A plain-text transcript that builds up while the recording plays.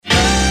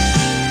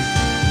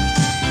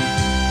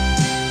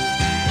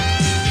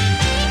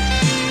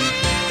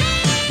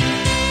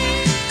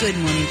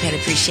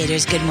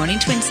Appreciators. Good morning,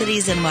 Twin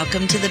Cities, and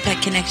welcome to the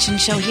Pet Connection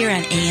Show here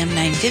on AM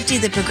 950,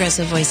 the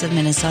progressive voice of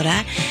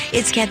Minnesota.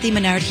 It's Kathy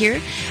Menard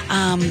here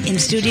in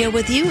studio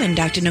with you, and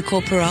Dr.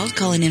 Nicole Peralt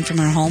calling in from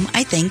her home,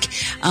 I think,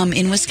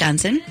 in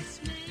Wisconsin.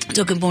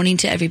 So good morning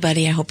to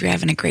everybody. I hope you're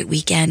having a great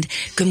weekend.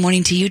 Good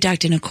morning to you,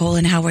 Dr. Nicole,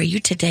 and how are you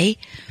today?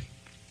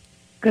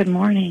 Good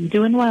morning.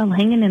 Doing well.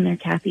 Hanging in there,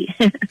 Kathy.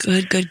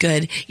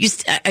 Good.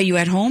 Are you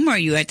at home, or are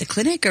you at the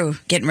clinic, or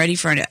getting ready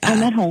for it?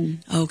 I'm at home.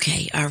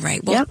 Okay. All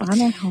right. Well, yep,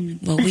 I'm at home.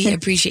 Well, we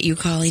appreciate you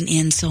calling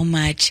in so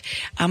much.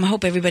 I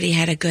hope everybody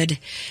had a good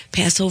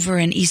Passover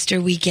and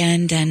Easter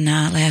weekend and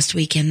last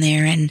weekend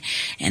there, and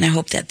I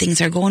hope that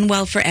things are going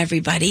well for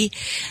everybody.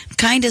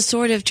 Kind of,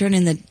 sort of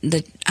turning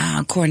the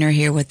corner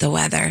here with the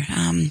weather,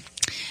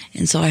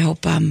 and so I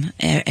hope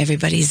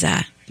everybody's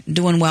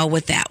doing well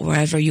with that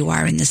wherever you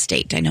are in the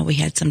state. I know we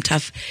had some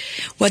tough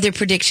weather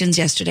predictions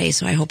yesterday,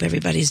 so I hope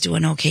everybody's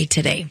doing okay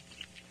today.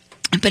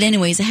 But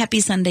anyways, a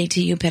happy Sunday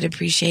to you, pet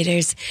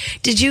appreciators.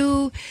 Did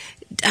you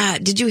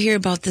hear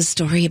about this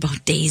story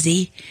about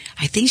Daisy?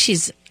 I think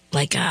she's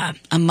like a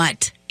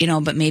mutt,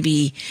 but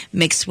maybe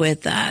mixed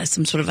with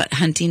some sort of a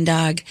hunting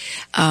dog.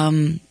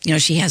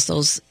 She has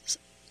those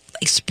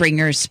like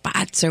Springer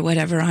spots or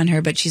whatever on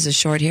her, but she's a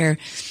short hair.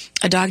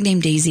 A dog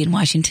named Daisy in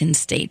Washington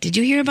State. Did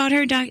you hear about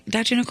her,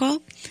 Dr.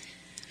 Nicole?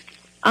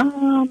 I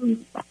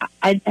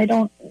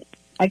don't.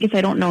 I guess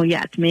I don't know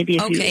yet. Maybe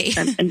if okay.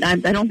 I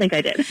don't think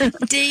I did.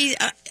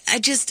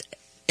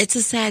 It's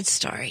a sad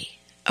story.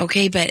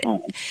 Okay, but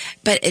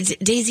it's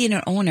Daisy and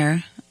her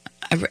owner,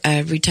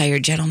 a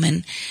retired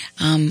gentleman,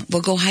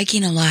 will go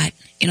hiking a lot.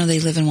 They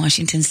live in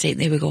Washington State.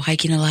 They would go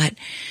hiking a lot,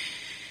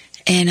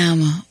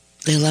 and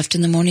they left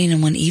in the morning,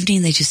 and one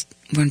evening they just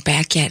weren't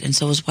back yet. And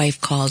so his wife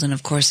called, and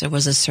of course there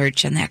was a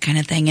search and that kind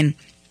of thing. And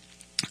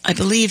I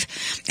believe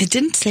it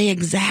didn't say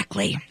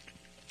exactly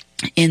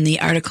in the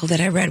article that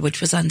I read,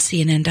 which was on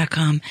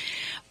CNN.com,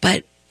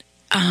 but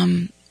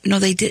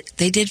they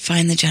did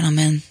find the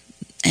gentleman,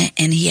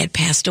 and he had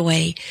passed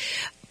away.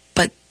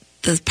 But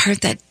the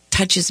part that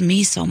touches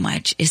me so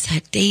much is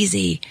that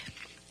Daisy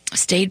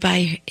stayed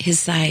by his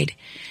side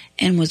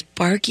and was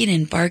barking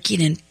and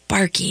barking and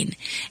barking,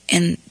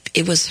 and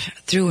it was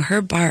through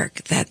her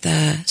bark that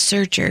the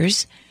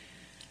searchers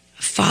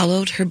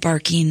followed her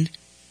barking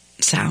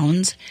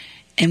sounds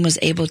and was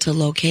able to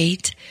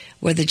locate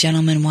where the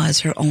gentleman was,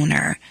 her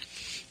owner.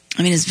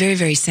 I mean, it's very,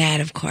 very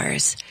sad, of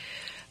course.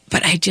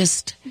 But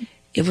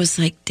it was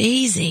like,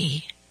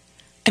 Daisy.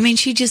 I mean,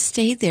 she just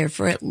stayed there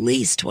for at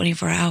least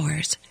 24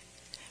 hours,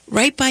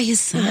 right by his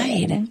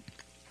side,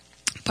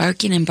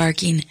 barking and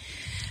barking,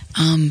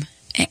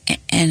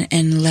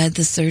 and led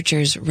the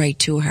searchers right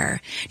to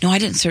her. No, I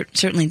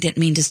certainly didn't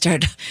mean to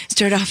start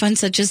off on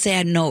such a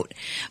sad note,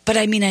 but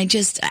I mean, I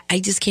just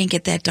can't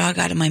get that dog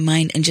out of my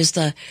mind, and just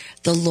the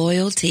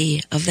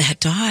loyalty of that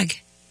dog,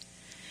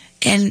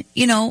 and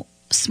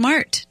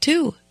smart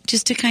too,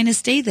 just to kind of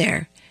stay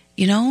there,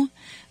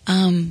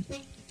 and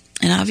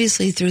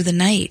obviously through the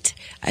night,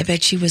 I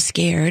bet she was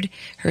scared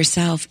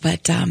herself,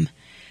 but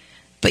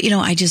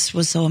I just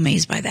was so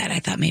amazed by that. I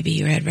thought maybe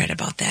you had read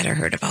about that or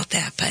heard about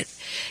that. But,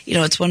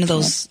 it's one of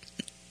those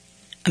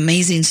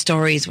amazing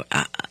stories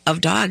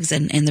of dogs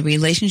and the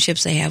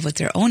relationships they have with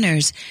their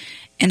owners,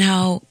 and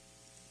how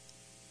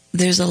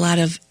there's a lot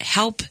of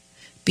help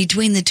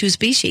between the two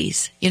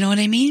species. You know what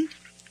I mean?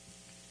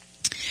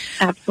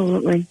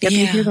 Absolutely. Yep, yeah.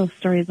 You hear those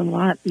stories a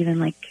lot, even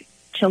like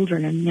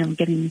children and,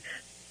 getting,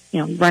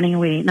 running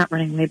away, not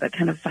running away, but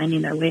kind of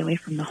finding their way away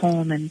from the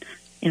home, and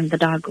the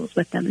dog goes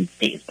with them and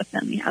stays with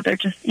them. Yeah, they're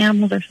just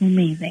animals are so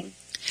amazing.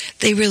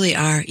 They really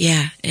are.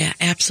 Yeah,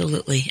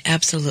 absolutely.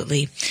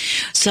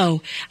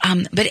 So,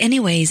 but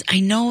anyways, I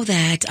know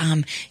that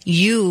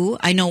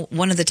I know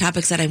one of the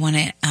topics that I want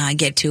to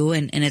get to,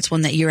 and it's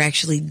one that you're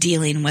actually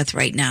dealing with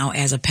right now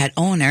as a pet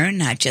owner,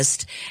 not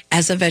just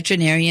as a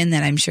veterinarian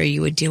that I'm sure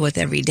you would deal with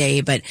every day,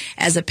 but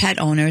as a pet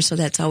owner. So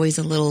that's always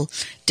a little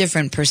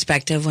different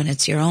perspective when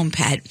it's your own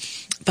pet.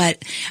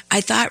 But I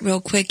thought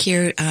real quick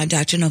here,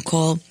 Dr.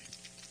 Nicole,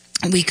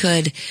 we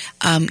could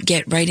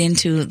get right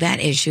into that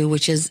issue,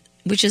 which is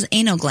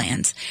anal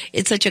glands.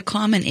 It's such a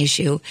common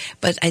issue,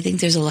 but I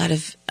think there's a lot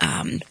of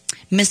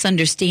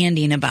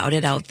misunderstanding about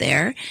it out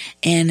there,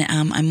 and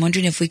I'm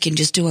wondering if we can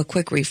just do a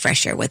quick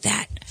refresher with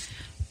that.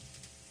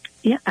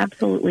 Yeah,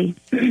 absolutely.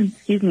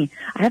 Excuse me.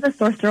 I have a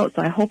sore throat,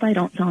 so I hope I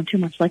don't sound too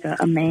much like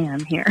a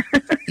man here.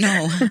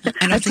 No, I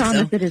don't I think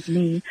promise so. It is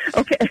me.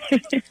 Okay.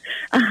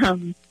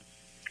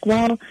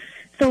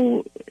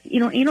 So,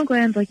 anal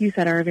glands, like you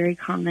said, are a very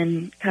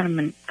common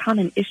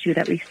issue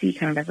that we see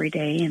kind of every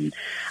day. And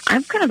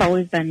I've kind of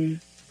always been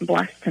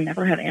blessed to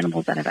never have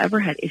animals that have ever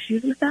had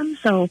issues with them.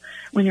 So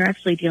when you're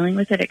actually dealing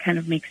with it, it kind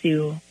of makes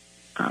you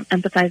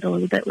empathize a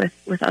little bit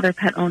with other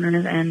pet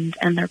owners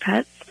and their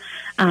pets.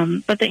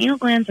 But the anal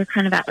glands are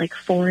kind of at like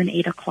 4 and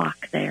 8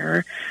 o'clock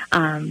there,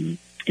 kind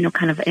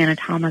of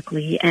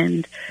anatomically.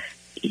 And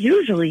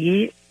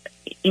usually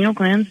anal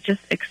glands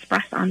just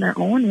express on their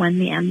own when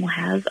the animal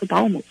has a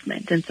bowel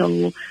movement. And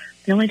so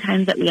the only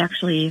times that we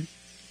actually,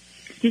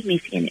 see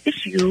an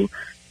issue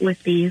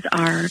with these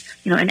are,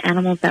 in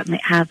animals that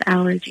might have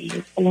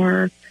allergies,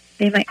 or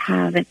they might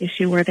have an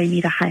issue where they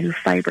need a higher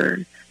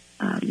fiber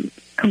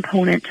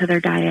component to their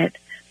diet.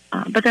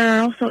 But there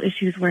are also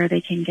issues where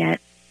they can get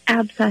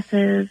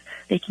abscesses,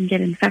 they can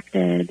get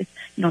infected,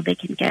 they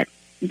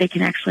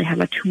can actually have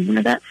a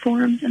tumor that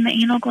forms in the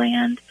anal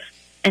gland.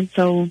 And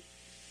so,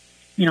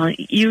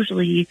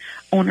 usually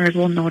owners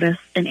will notice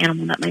an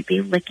animal that might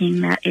be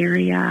licking that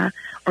area,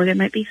 or they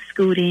might be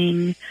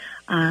scooting,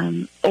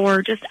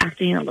 or just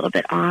acting a little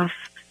bit off.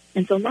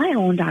 And so my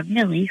own dog,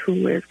 Millie,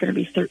 who is going to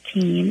be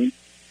 13,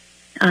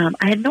 I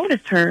had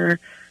noticed her,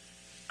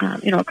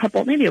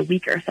 maybe a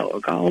week or so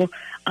ago,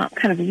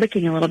 kind of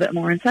licking a little bit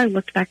more. And so I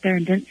looked back there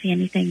and didn't see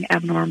anything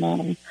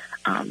abnormal.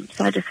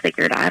 So I just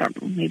figured, I don't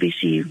know, maybe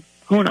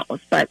who knows?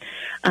 But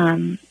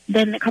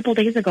then a couple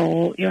days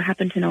ago,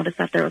 happened to notice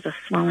that there was a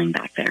swelling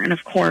back there. And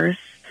of course,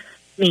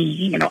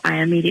 me, I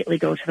immediately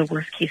go to the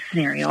worst case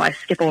scenario. I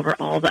skip over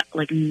all the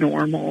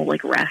normal,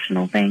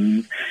 rational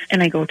things,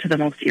 and I go to the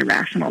most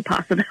irrational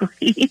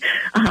possibility.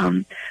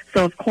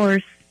 So of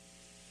course,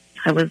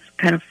 I was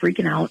kind of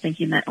freaking out,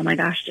 thinking that, oh my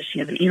gosh, does she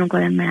have an anal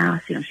gland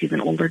mass? She's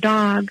an older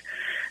dog.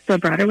 So I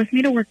brought her with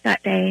me to work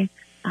that day,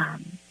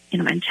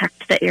 and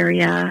checked the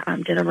area,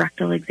 did a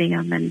rectal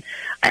exam. And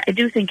I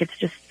do think it's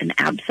just an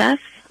abscess.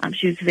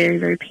 She was very,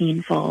 very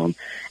painful.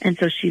 And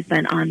so she's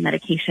been on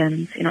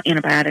medications,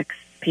 antibiotics,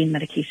 pain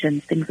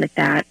medications, things like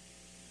that.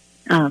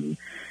 And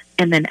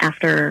then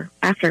after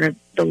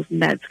those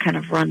meds kind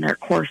of run their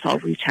course, I'll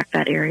recheck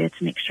that area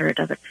to make sure it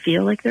doesn't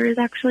feel like there is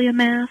actually a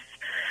mass.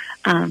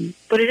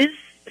 But it is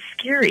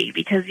scary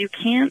because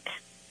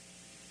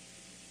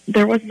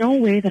there was no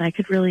way that I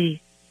could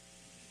really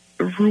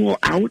rule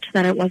out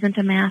that it wasn't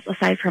a mass,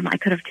 aside from I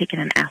could have taken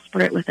an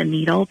aspirate with a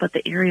needle, but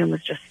the area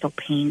was just so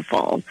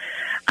painful.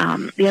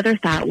 The other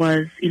thought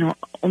was,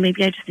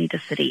 maybe I just need to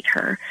sedate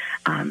her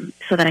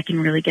so that I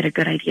can really get a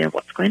good idea of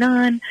what's going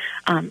on,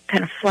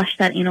 kind of flush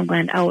that anal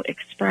gland out,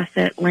 express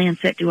it, lance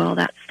it, do all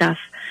that stuff.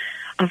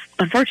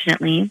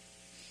 Unfortunately,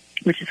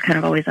 which is kind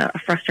of always a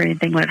frustrating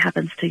thing when it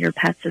happens to your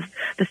pets, is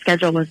the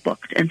schedule was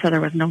booked. And so there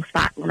was no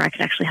spot where I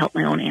could actually help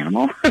my own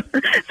animal.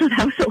 So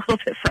that was a little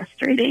bit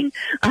frustrating.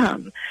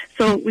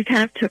 So we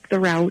kind of took the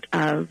route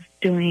of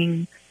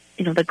doing,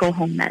 the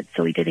go-home meds.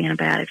 So we did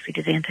antibiotics, we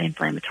did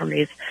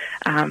anti-inflammatories.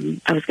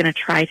 I was going to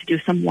try to do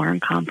some warm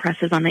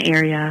compresses on the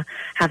area.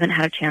 Haven't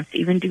had a chance to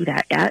even do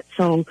that yet.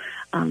 So,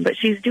 but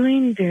she's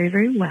doing very,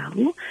 very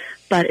well.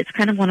 But it's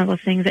kind of one of those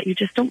things that you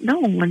just don't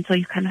know. And so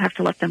you kind of have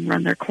to let them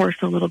run their course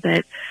a little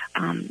bit.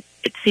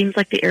 It seems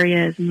like the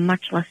area is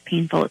much less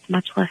painful. It's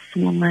much less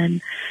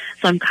swollen.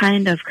 So I'm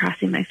kind of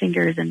crossing my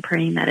fingers and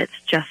praying that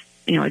it's just,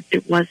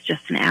 it was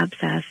just an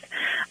abscess.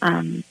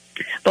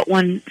 But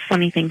one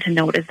funny thing to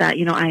note is that,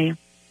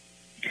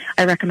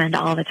 I recommend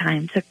all the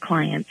time to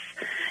clients,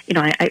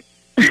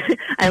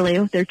 I lay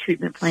out their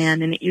treatment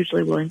plan, and it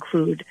usually will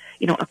include,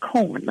 a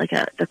cone,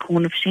 the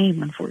cone of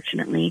shame,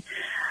 unfortunately.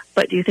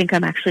 But do you think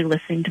I'm actually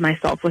listening to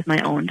myself with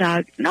my own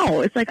dog?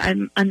 No, it's like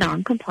I'm a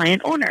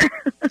non-compliant owner.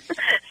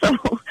 So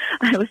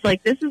I was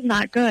like, this is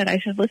not good. I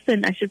should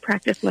listen. I should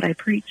practice what I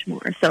preach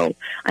more. So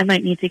I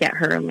might need to get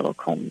her a little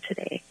comb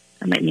today.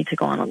 I might need to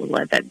go on a little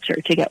adventure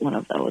to get one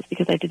of those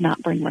because I did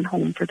not bring one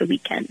home for the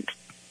weekend.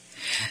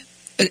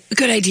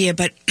 Good idea,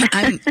 but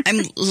I'm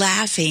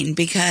laughing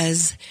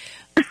because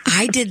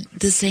I did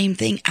the same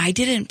thing. I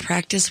didn't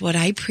practice what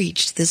I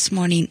preached this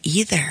morning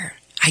either.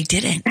 I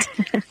didn't.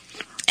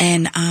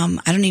 And I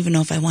don't even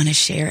know if I want to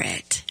share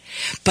it,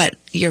 but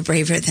you're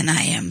braver than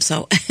I am.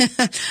 So,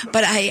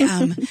 but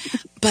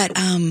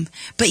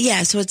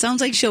yeah. So it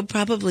sounds like she'll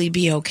probably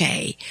be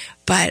okay.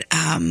 But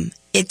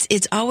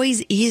it's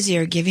always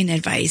easier giving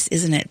advice,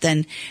 isn't it,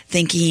 than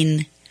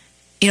thinking,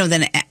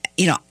 than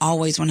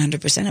always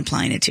 100%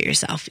 applying it to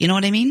yourself. You know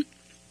what I mean?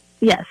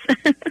 Yes.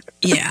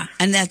 Yeah,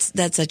 and that's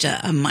such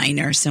a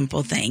minor,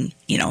 simple thing.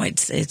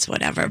 It's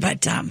whatever.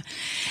 But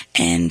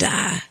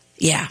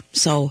yeah.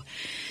 So,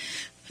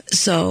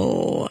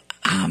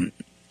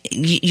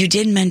 you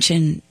did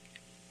mention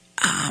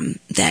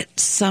that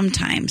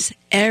sometimes,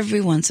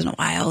 every once in a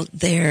while,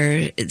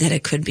 that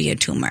it could be a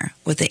tumor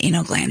with the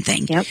anal gland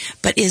thing. Yep.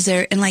 But is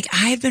there? And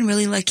I've been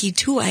really lucky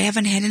too. I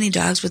haven't had any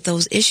dogs with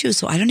those issues,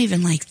 so I don't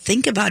even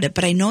think about it.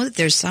 But I know that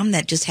there's some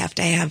that just have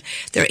to have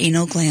their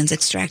anal glands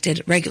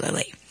extracted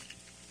regularly.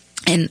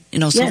 And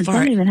so far,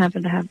 some even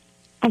happen to have.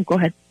 Oh, go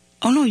ahead.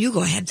 Oh no, you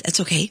go ahead. That's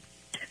okay.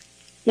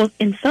 Well,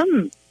 in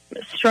some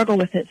struggle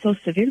with it so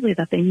severely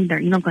that they need their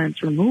anal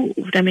glands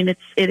removed. I mean, it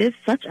is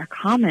such a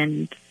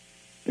common,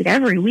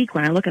 every week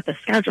when I look at the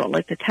schedule,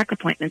 the tech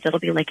appointments, it'll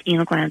be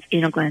anal glands,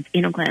 anal glands,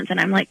 anal glands. And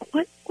I'm like,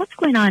 what's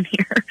going on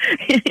here?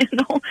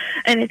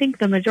 And I think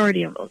the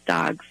majority of those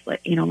dogs,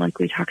 like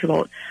we talked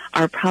about,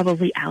 are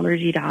probably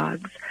allergy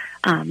dogs.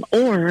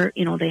 Or,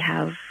 they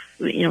have,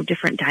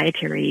 different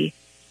dietary,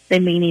 they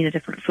may need a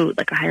different food,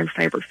 like a higher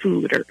fiber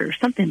food or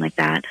something like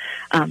that.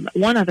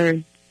 One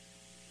other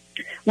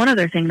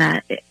thing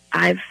that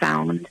I've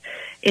found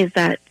is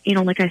that,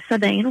 like I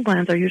said, the anal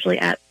glands are usually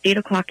at 8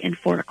 o'clock and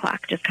 4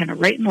 o'clock, just kind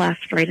of right and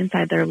left, right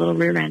inside their little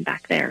rear end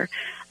back there.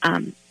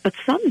 But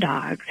some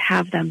dogs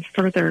have them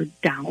further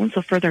down,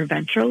 so further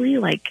ventrally,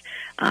 like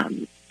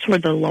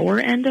toward the lower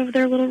end of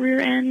their little rear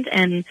end.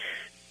 And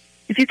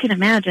if you can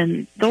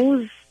imagine,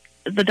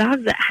 the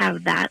dogs that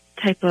have that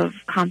type of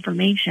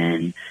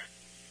conformation,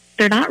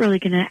 they're not really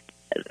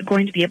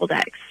going to be able to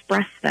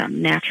express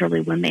them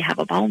naturally when they have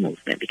a bowel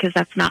movement, because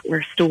that's not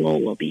where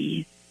stool will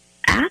be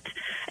at.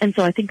 And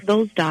so I think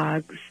those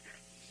dogs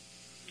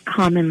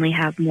commonly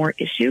have more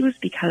issues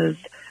because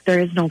there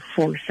is no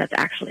force that's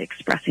actually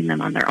expressing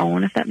them on their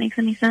own, if that makes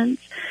any sense.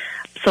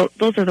 So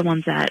those are the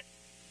ones that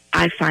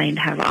I find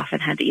have often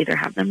had to either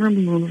have them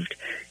removed,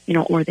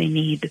 or they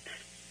need,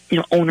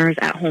 owners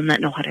at home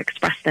that know how to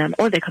express them,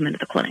 or they come into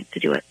the clinic to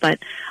do it. But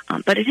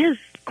it is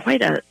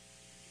quite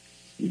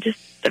just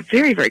a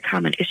very, very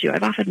common issue.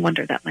 I've often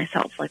wondered that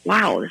myself, like,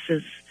 wow, this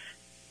is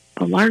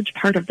a large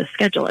part of the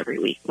schedule every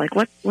week. Like,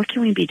 what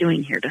can we be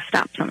doing here to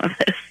stop some of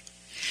this?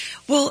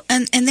 Well,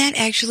 and that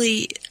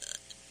actually,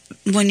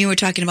 when you were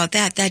talking about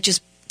that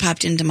just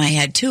popped into my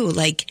head too.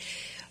 Like,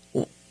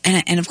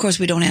 and of course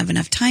we don't have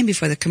enough time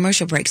before the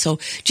commercial break. So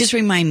just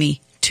remind me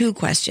 2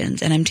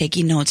 questions, and I'm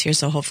taking notes here,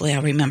 so hopefully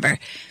I'll remember.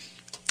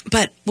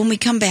 But when we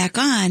come back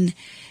on,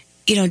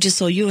 just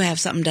so you have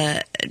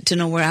something to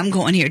know where I'm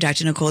going here,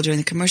 Dr. Nicole, during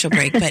the commercial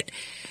break. But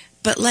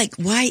like,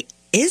 why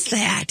is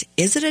that?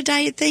 Is it a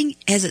diet thing?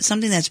 Is it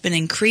something that's been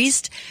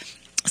increased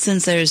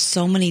since there's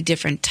so many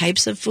different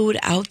types of food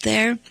out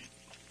there?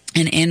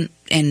 And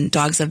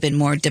dogs have been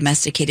more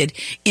domesticated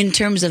in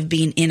terms of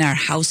being in our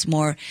house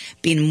more,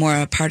 being more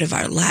a part of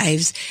our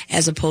lives,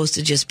 as opposed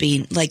to just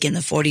being like in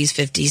the 40s,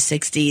 50s,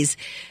 60s,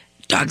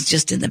 dogs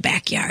just in the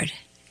backyard.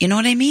 You know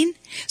what I mean?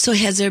 So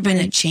has there been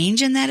a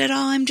change in that at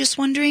all? I'm just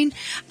wondering.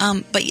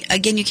 But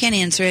again, you can't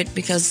answer it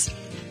because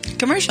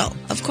commercial,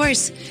 of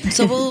course.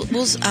 So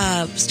we'll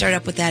start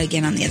up with that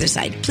again on the other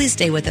side. Please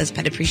stay with us,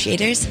 pet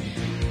appreciators.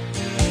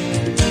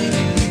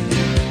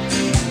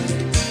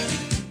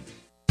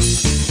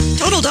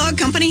 Total Dog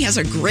Company has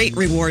a great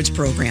rewards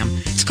program.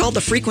 It's called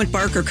the Frequent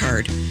Barker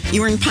Card.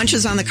 You earn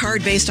punches on the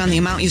card based on the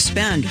amount you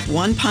spend.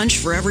 1 punch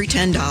for every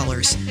 $10.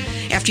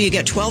 After you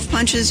get 12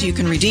 punches, you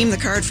can redeem the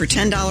card for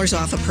 $10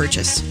 off a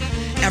purchase.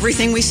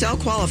 Everything we sell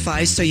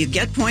qualifies, so you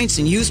get points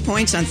and use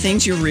points on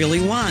things you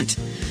really want.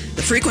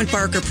 The Frequent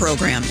Barker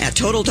Program at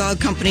Total Dog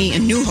Company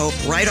in New Hope,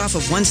 right off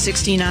of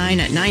 169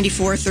 at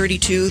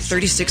 9432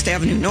 36th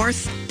Avenue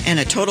North, and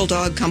at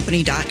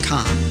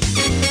TotalDogCompany.com.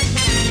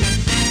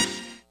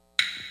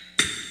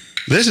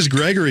 This is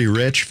Gregory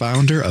Rich,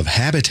 founder of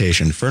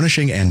Habitation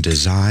Furnishing and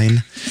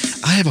Design.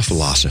 I have a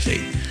philosophy.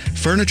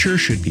 Furniture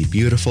should be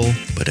beautiful,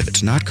 but if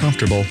it's not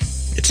comfortable,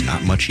 it's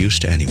not much use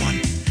to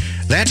anyone.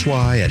 That's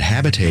why at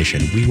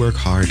Habitation, we work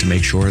hard to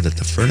make sure that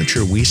the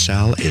furniture we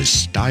sell is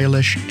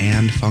stylish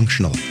and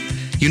functional.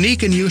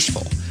 Unique and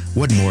useful.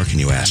 What more can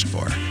you ask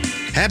for?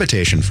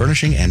 Habitation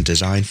Furnishing and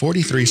Design,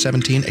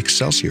 4317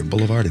 Excelsior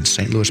Boulevard in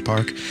St. Louis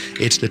Park.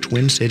 It's the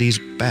Twin Cities'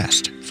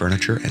 best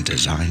furniture and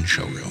design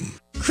showroom.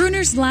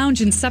 Crooners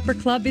Lounge and Supper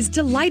Club is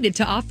delighted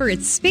to offer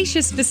its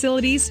spacious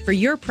facilities for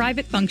your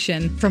private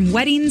function. From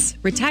weddings,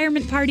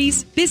 retirement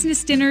parties,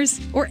 business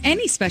dinners, or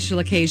any special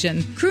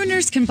occasion,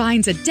 Crooners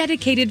combines a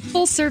dedicated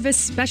full-service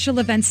special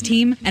events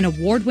team, an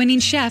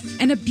award-winning chef,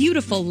 and a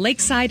beautiful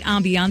lakeside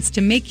ambiance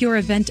to make your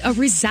event a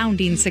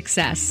resounding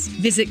success.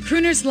 Visit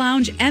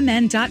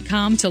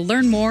CroonersLoungeMN.com to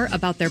learn more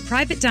about their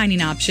private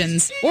dining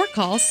options, or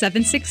call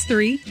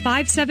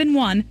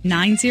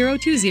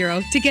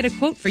 763-571-9020 to get a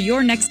quote for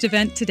your next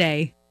event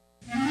today.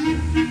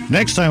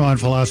 Next time on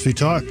Philosophy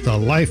Talk, the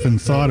life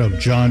and thought of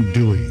John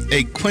Dewey.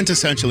 A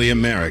quintessentially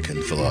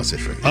American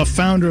philosopher. A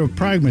founder of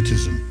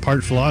pragmatism,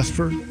 part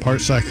philosopher,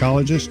 part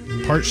psychologist,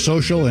 part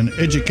social and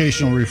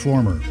educational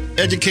reformer.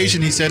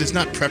 Education, he said, is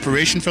not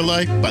preparation for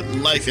life, but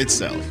life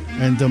itself.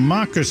 And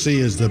democracy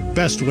is the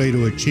best way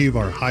to achieve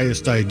our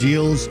highest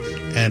ideals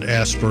and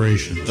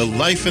aspirations. The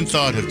life and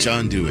thought of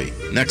John Dewey.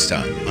 Next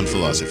time on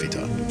Philosophy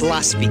Talk.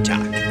 Philosophy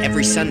Talk,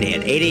 every Sunday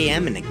at 8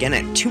 a.m. and again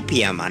at 2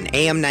 p.m. on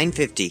AM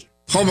 950.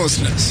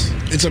 Homelessness.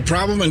 It's a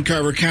problem in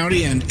Carver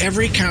County and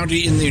every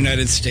county in the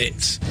United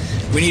States.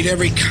 We need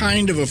every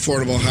kind of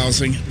affordable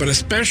housing, but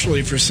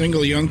especially for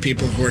single young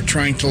people who are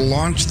trying to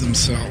launch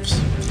themselves.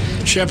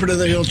 Shepherd of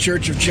the Hill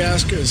Church of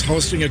Chaska is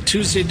hosting a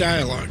Tuesday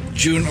dialogue,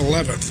 June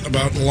 11th,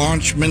 about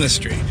Launch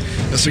Ministry,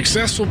 a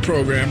successful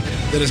program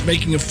that is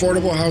making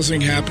affordable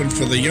housing happen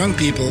for the young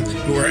people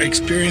who are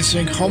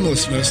experiencing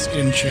homelessness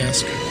in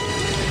Chaska.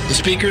 The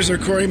speakers are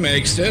Corey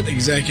Magstead,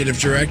 Executive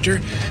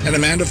Director, and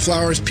Amanda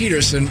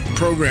Flowers-Peterson,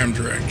 Program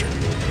Director.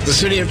 The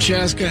City of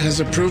Chaska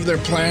has approved their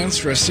plans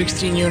for a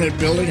 16-unit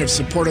building of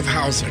supportive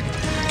housing.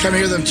 Come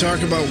hear them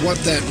talk about what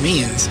that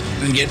means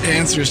and get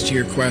answers to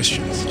your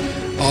questions.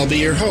 I'll be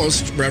your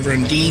host,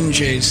 Reverend Dean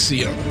J.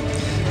 Seal.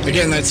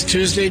 Again, that's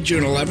Tuesday,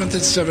 June 11th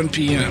at 7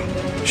 p.m.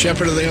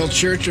 Shepherd of the Hill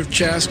Church of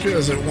Chaska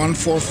is at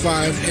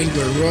 145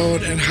 Engler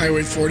Road and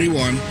Highway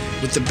 41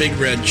 with the big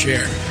red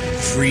chair.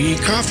 Free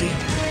coffee.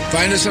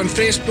 Find us on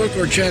Facebook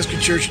or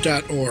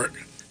chaskachurch.org.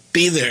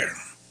 Be there.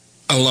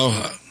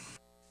 Aloha.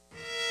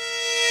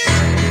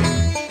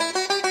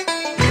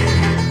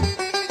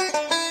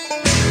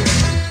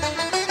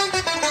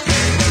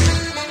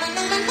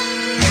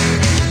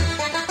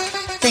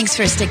 Thanks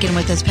for sticking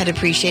with us, pet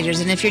appreciators.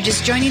 And if you're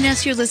just joining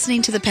us, you're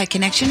listening to the Pet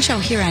Connection Show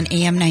here on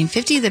AM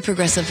 950, the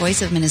progressive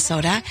voice of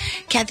Minnesota.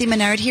 Kathy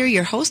Menard here,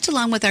 your host,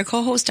 along with our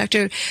co-host,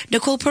 Dr.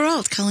 Nicole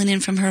Perrault, calling in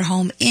from her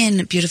home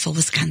in beautiful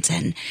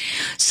Wisconsin.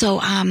 So,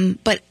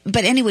 but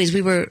anyways,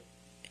 we were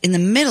in the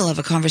middle of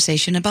a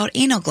conversation about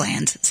anal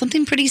glands,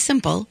 something pretty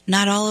simple.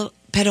 Not all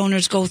pet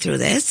owners go through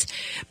this,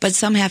 but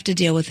some have to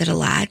deal with it a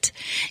lot.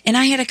 And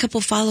I had a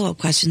couple follow-up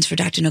questions for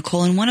Dr.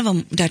 Nicole, and one of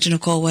them, Dr.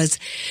 Nicole, was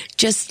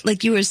just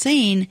like you were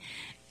saying,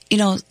 you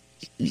know,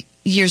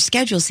 your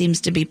schedule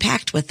seems to be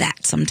packed with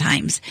that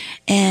sometimes.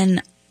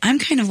 And I'm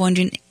kind of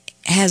wondering,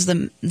 has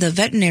the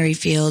veterinary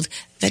field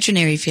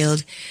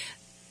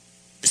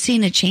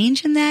seen a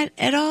change in that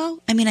at all?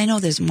 I mean, I know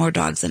there's more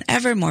dogs than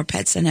ever, more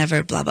pets than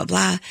ever, blah, blah,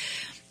 blah.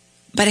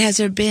 But has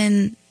there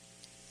been,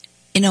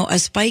 you know, a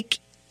spike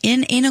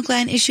in anal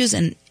gland issues,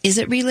 and is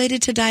it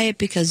related to diet?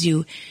 Because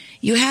you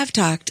have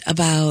talked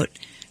about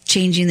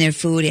changing their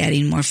food,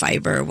 adding more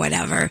fiber or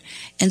whatever.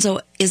 And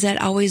so is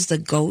that always the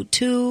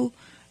go-to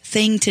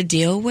thing to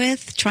deal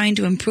with, trying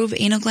to improve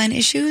anal gland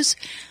issues?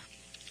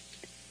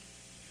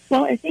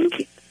 Well, I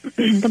think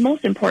the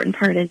most important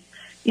part is,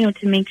 you know,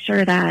 to make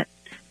sure that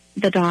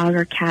the dog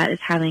or cat is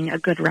having a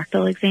good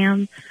rectal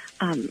exam,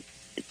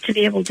 to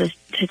be able to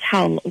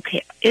tell,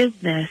 okay, is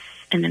this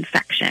an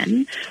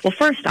infection? Well,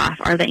 first off,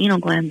 are the anal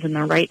glands in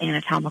the right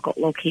anatomical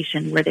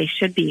location where they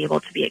should be able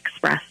to be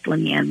expressed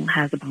when the animal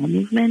has a bowel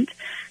movement?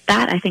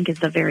 That, I think, is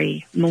the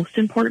very most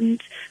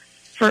important.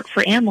 For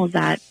animals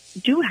that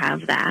do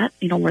have that,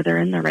 you know, where they're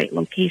in the right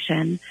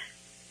location,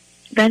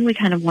 then we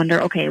kind of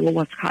wonder, okay, well,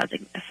 what's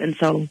causing this? And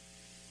so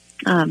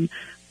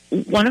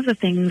one of the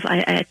things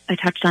I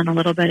touched on a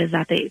little bit is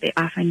that they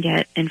often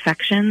get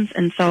infections.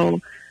 And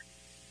so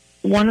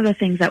one of the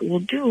things that we'll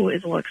do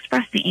is we'll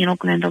express the anal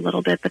gland a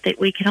little bit, but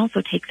we can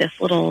also take this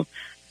little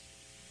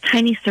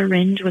tiny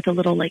syringe with a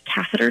little like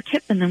catheter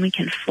tip, and then we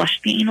can flush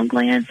the anal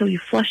gland. So you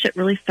flush it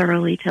really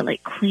thoroughly to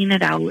like clean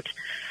it out.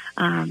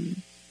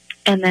 And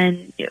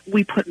then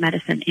we put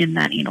medicine in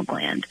that anal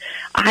gland.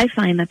 I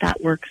find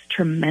that works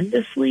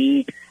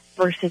tremendously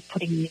versus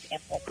putting these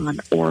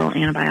animals on oral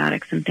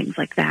antibiotics and things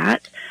like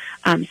that.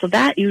 So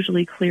that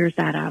usually clears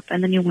that up.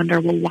 And then you wonder,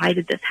 well, why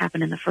did this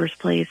happen in the first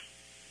place?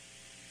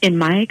 In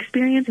my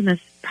experience, and this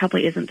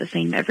probably isn't the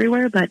same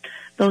everywhere, but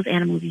those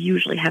animals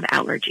usually have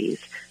allergies.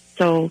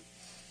 So,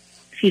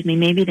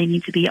 maybe they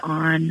need to be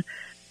on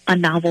a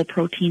novel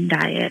protein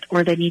diet,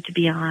 or they need to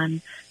be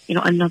on, you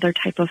know, another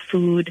type of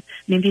food.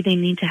 Maybe they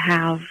need to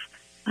have,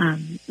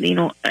 you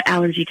know,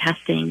 allergy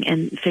testing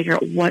and figure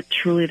out what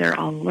truly they're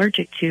all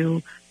allergic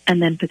to,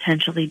 and then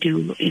potentially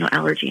do, you know,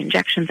 allergy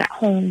injections at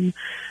home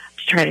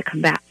to try to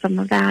combat some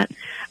of that.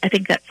 I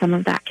think that some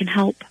of that can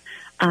help.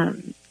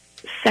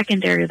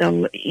 Secondary,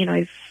 though, you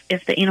know,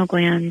 if the anal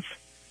glands,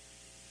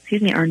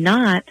 are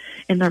not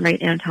in the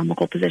right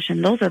anatomical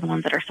position, those are the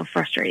ones that are so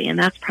frustrating, and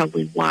that's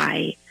probably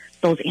why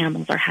those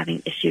animals are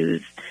having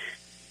issues.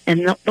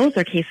 And those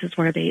are cases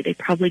where they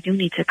probably do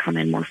need to come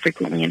in more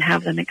frequently and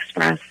have them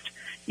expressed,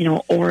 you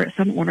know, or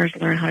some owners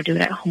learn how to do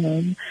it at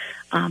home,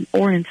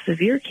 or in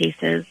severe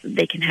cases,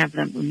 they can have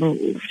them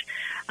removed.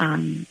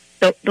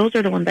 Those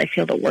are the ones I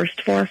feel the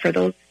worst for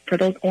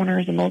those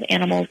owners and those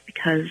animals,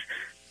 because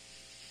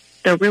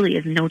there really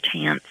is no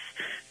chance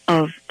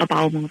of a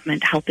bowel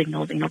movement helping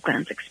those anal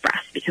glands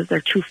express, because they're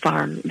too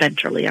far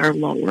ventrally or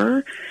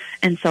lower.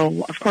 And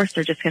so, of course,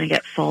 they're just going to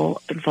get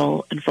full and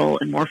full and full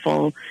and more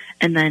full.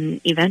 And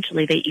then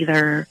eventually they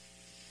either,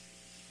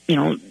 you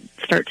know,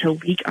 start to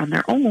leak on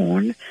their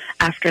own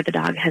after the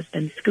dog has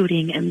been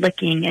scooting and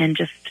licking and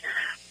just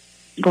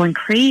going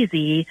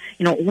crazy,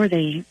 you know, or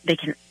they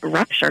can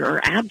rupture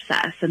or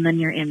abscess. And then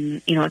you're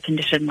in, you know, a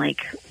condition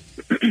like,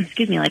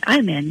 like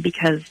I'm in,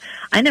 because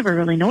I never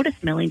really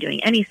noticed Millie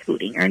doing any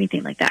scooting or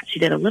anything like that. She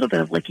did a little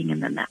bit of licking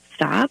and then that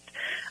stopped.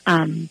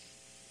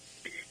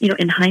 You know,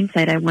 in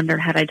hindsight, I wonder,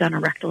 had I done a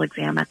rectal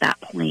exam at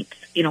that point,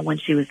 you know, when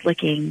she was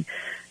licking,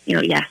 you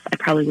know, yes, I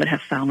probably would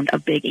have found a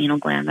big anal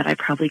gland that I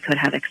probably could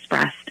have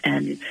expressed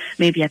and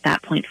maybe at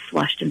that point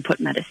flushed and put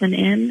medicine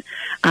in.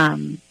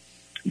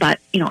 But,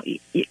 you know,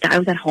 I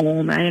was at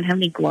home, I didn't have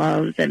any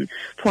gloves, and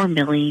poor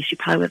Millie, she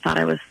probably would have thought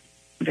I was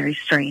a very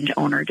strange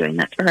owner doing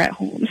that to her at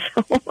home.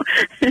 So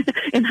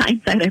in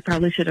hindsight, I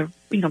probably should have,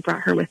 you know,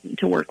 brought her with me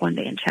to work one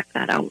day and checked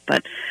that out.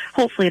 But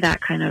hopefully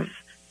that kind of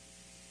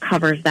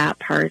covers that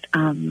part.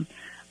 You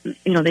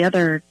know, the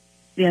other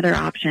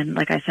option,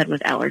 like I said,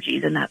 was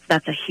allergies, and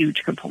that's a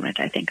huge component,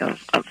 I think,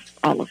 of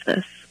all of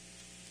this.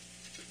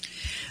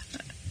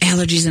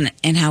 Allergies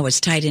and how it's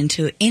tied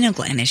into anal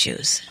gland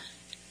issues.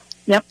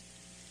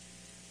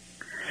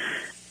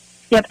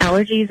 Yep,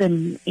 allergies.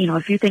 And, you know,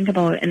 if you think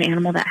about an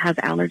animal that has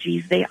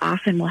allergies, they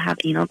often will have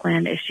anal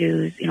gland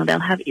issues. You know, they'll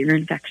have ear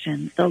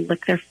infections. They'll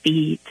lick their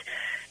feet.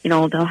 You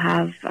know, they'll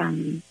have,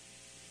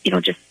 you know,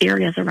 just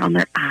areas around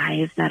their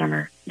eyes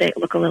they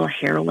look a little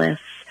hairless.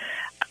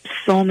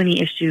 So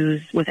many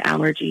issues with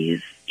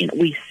allergies. You know,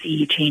 we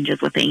see changes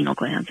with the anal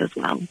glands as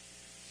well.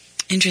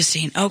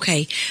 Interesting.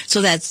 Okay.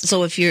 So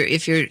if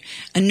you're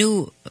a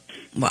new,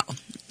 well,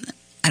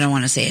 I don't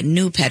want to say a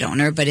new pet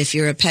owner, but if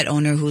you're a pet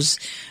owner whose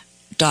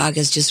dog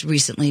has just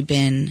recently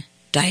been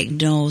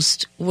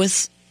diagnosed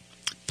with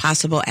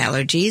possible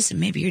allergies, and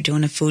maybe you're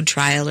doing a food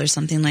trial or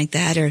something like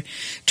that, or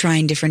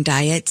trying different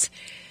diets,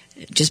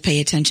 just pay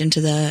attention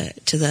to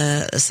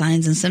the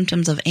signs and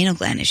symptoms of anal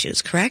gland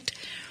issues, correct?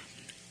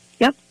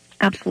 Yep,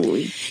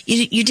 absolutely.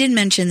 You did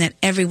mention that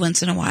every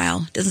once in a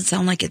while, doesn't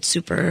sound like it's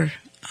super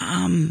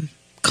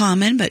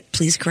common, but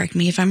please correct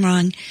me if I'm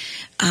wrong,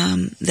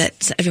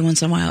 that every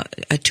once in a while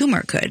a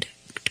tumor could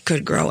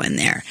grow in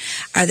there.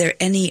 Are there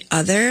any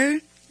other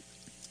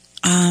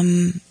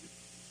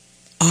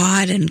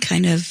odd and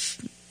kind of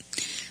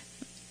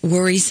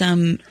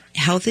worrisome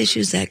health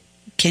issues that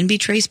can be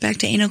traced back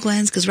to anal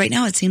glands? Because right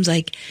now it seems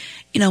like,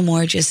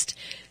 more just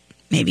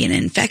maybe an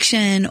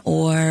infection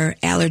or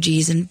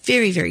allergies, and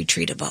very, very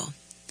treatable.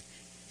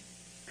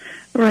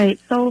 Right.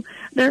 So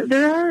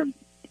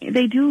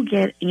they do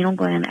get anal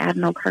gland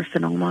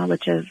adenocarcinoma,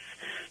 which is,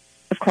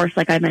 of course,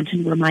 like I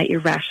mentioned, where my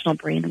irrational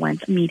brain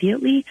went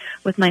immediately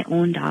with my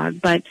own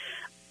dog. But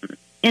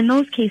in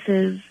those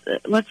cases,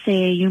 let's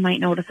say you might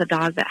notice a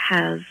dog that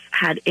has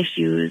had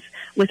issues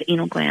with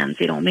anal glands,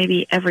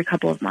 maybe every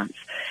couple of months.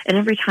 And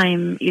every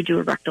time you do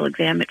a rectal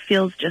exam, it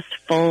feels just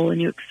full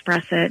and you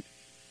express it.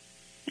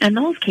 In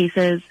those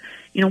cases,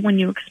 when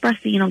you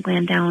express the anal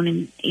gland down,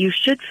 and you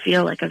should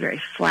feel like a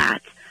very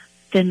flat,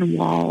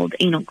 thin-walled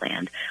anal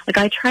gland. Like,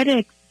 I try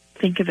to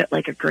think of it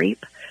like a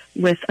grape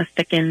with a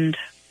thickened,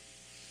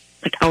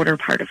 outer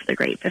part of the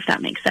grape, if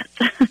that makes sense.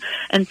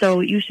 And so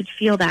you should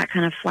feel that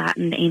kind of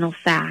flattened anal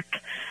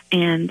sac.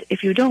 And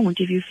if you don't,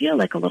 if you feel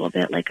like a little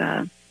bit like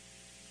a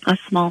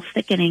small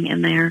thickening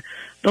in there,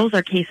 those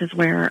are cases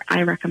where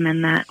I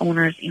recommend that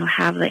owners,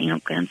 have the anal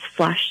glands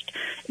flushed.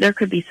 There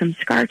could be some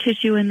scar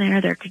tissue in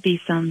there. There could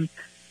be some,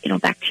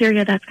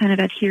 bacteria that's kind of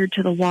adhered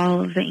to the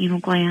wall of the anal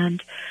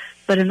gland.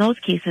 But in those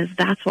cases,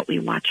 that's what we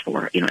watch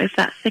for. If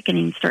that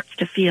thickening starts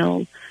to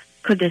feel,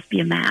 could this be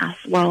a mass?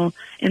 Well,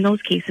 in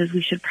those cases,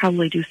 we should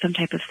probably do some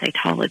type of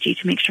cytology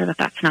to make sure that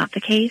that's not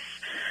the case.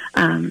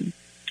 And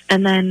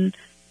then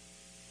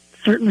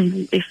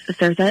certainly if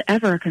there's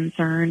ever a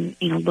concern,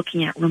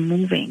 looking at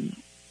removing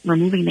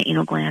the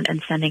anal gland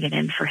and sending it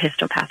in for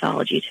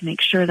histopathology to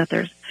make sure that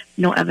there's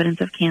no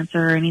evidence of cancer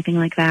or anything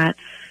like that.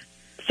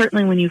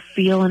 Certainly when you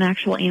feel an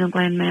actual anal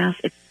gland mass,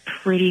 it's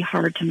pretty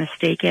hard to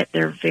mistake it.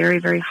 They're very,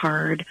 very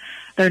hard.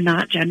 They're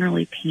not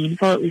generally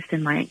painful, at least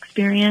in my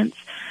experience.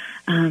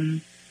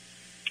 Some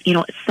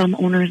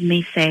owners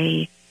may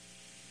say,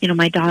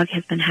 my dog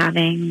has been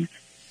having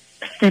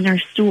thinner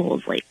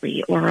stools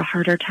lately or a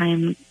harder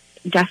time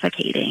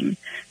defecating.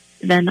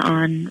 Then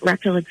on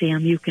rectal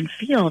exam, you can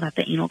feel that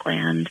the anal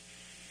gland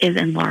is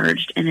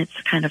enlarged and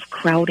it's kind of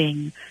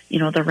crowding,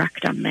 the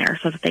rectum there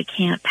so that they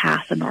can't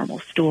pass a normal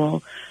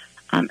stool.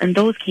 In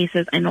those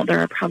cases, I know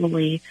there are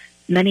probably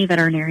many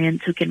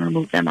veterinarians who can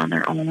remove them on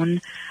their own.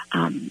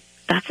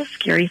 That's a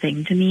scary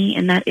thing to me.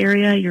 In that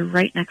area, you're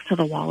right next to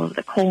the wall of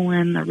the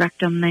colon, the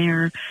rectum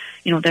there.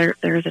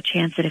 There is a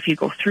chance that if you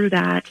go through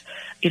that,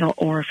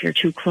 or if you're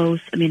too close,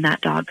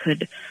 that dog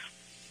could,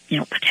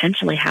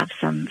 potentially have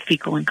some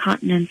fecal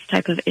incontinence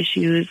type of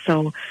issues.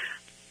 So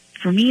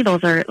for me,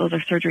 those are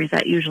surgeries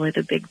that usually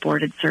the big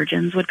boarded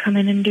surgeons would come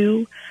in and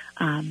do.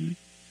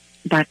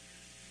 But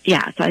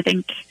yeah, so I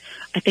think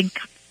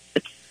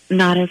it's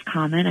not as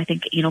common. I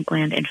think anal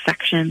gland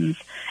infections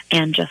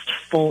and just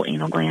full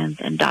anal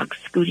glands and dogs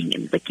scooting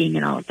and licking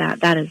and all of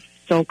that is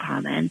so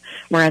common,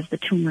 whereas the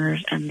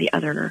tumors and the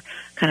other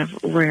kind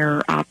of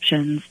rare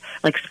options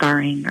like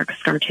scarring or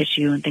scar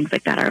tissue and things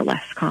like that are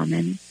less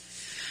common,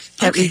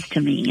 at least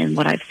to me and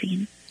what I've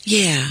seen.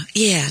 Yeah.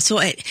 So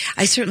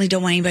I certainly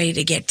don't want anybody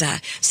to get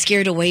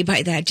scared away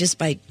by that, just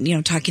by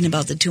talking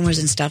about the tumors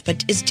and stuff.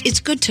 But it's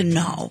good to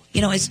know.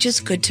 It's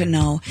just good to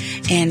know.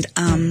 And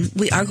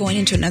we are going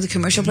into another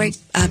commercial break.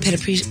 Pet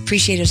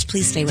appreciators,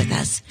 please stay with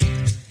us.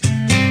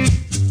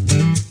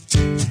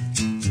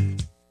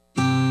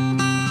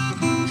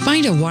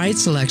 Find a wide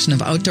selection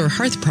of outdoor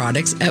hearth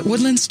products at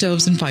Woodland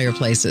Stoves and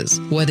Fireplaces.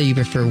 Whether you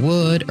prefer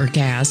wood or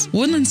gas,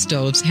 Woodland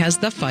Stoves has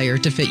the fire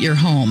to fit your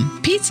home.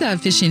 Pizza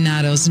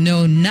aficionados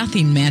know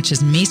nothing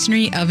matches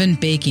masonry oven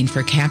baking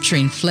for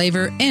capturing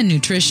flavor and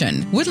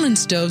nutrition. Woodland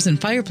Stoves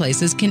and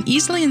Fireplaces can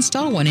easily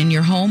install one in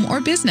your home or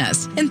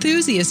business.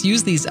 Enthusiasts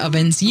use these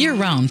ovens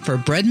year-round for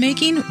bread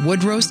making,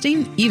 wood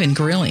roasting, even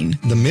grilling.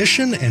 The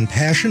mission and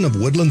passion of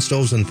Woodland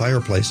Stoves and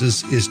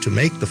Fireplaces is to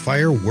make the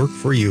fire work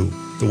for you.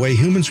 The way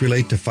humans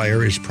relate to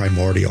fire is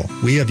primordial.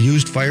 We have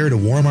used fire to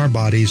warm our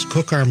bodies,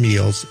 cook our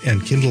meals,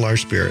 and kindle our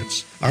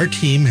spirits. Our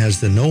team has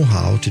the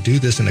know-how to do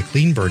this in a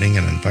clean-burning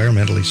and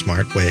environmentally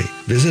smart way.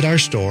 Visit our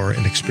store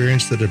and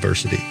experience the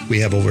diversity. We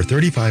have over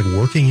 35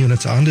 working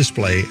units on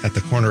display at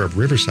the corner of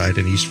Riverside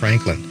and East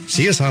Franklin.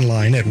 See us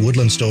online at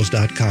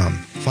woodlandstoves.com.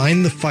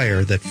 Find the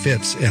fire that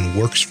fits and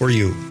works for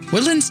you.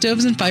 Woodland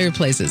Stoves and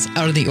Fireplaces,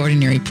 out of the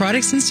ordinary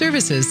products and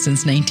services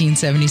since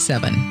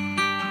 1977.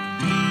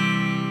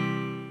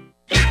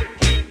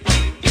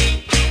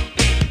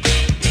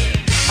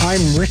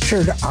 I'm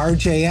Richard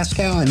R.J.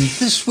 Eskow, and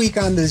this week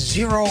on the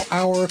Zero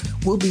Hour,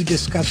 we'll be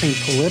discussing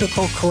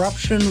political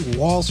corruption,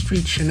 Wall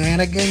Street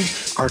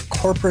shenanigans, our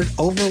corporate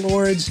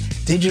overlords,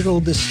 digital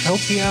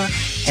dystopia,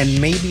 and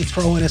maybe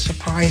throw in a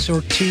surprise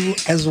or two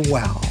as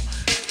well.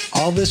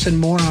 All this and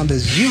more on the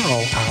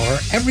Zero Hour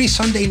every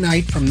Sunday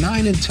night from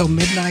 9 until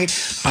midnight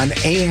on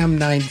AM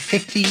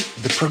 950,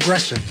 the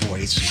progressive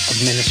voice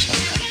of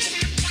Minnesota.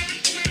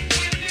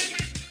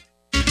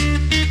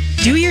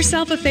 Do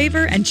yourself a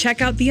favor and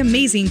check out the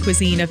amazing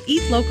cuisine of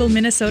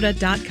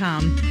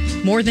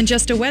eatlocalminnesota.com. More than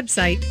just a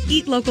website,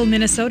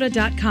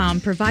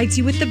 eatlocalminnesota.com provides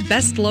you with the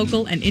best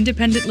local and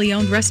independently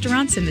owned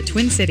restaurants in the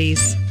Twin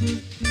Cities.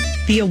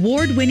 The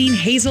award-winning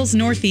Hazel's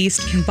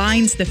Northeast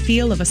combines the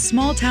feel of a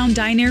small-town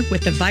diner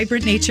with the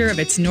vibrant nature of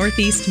its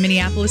Northeast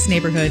Minneapolis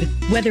neighborhood.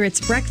 Whether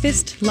it's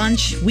breakfast,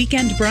 lunch,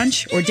 weekend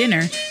brunch, or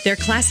dinner, their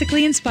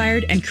classically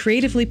inspired and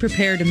creatively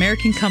prepared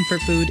American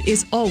comfort food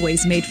is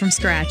always made from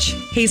scratch.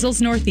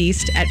 Hazel's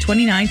Northeast at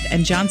 29th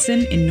and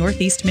Johnson in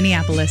Northeast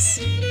Minneapolis.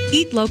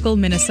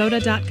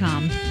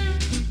 EatLocalMinnesota.com.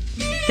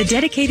 The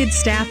dedicated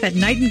staff at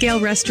Nightingale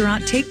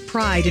Restaurant take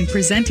pride in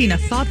presenting a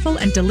thoughtful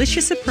and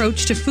delicious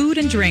approach to food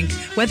and drink,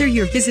 whether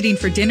you're visiting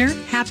for dinner,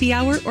 happy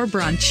hour, or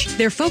brunch.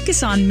 Their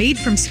focus on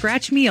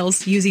made-from-scratch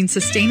meals using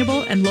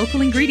sustainable and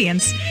local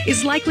ingredients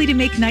is likely to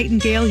make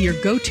Nightingale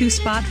your go-to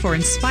spot for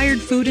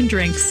inspired food and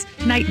drinks.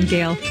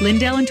 Nightingale,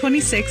 Lindell and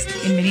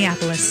 26th in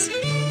Minneapolis.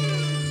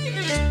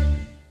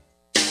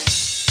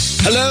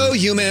 Hello,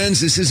 humans.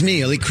 This is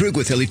me, Ellie Krug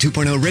with Ellie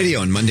 2.0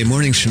 Radio on Monday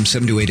mornings from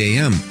 7 to 8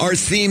 a.m. Our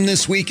theme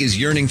this week is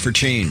yearning for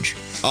change.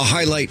 I'll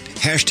highlight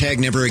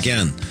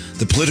 #NeverAgain,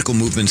 the political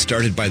movement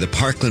started by the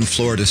Parkland,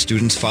 Florida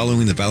students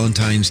following the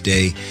Valentine's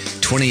Day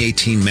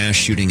 2018 mass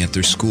shooting at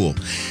their school.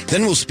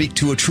 Then we'll speak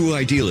to a true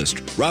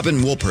idealist, Robin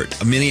Wolpert,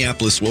 a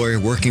Minneapolis lawyer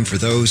working for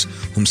those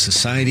whom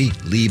society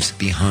leaves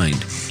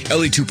behind.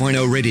 Ellie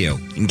 2.0 Radio,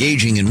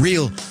 engaging and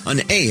real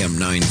on AM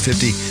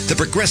 950, the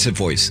progressive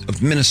voice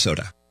of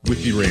Minnesota.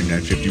 With the Rain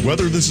 950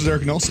 weather, this is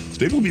Eric Nelson.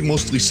 Today will be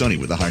mostly sunny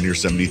with a high near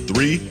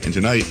 73, and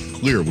tonight,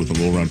 clear with a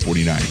low around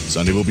 49.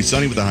 Sunday will be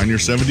sunny with a high near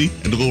 70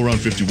 and a low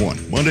around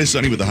 51. Monday,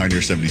 sunny with a high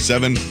near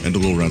 77 and a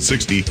low around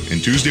 60,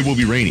 and Tuesday will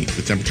be rainy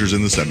with temperatures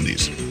in the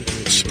 70s.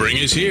 Spring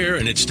is here,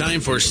 and it's time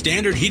for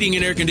Standard Heating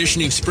and Air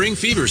Conditioning Spring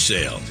Fever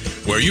Sale,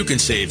 where you can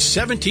save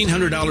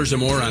 $1,700 or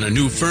more on a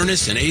new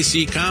furnace and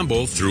AC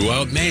combo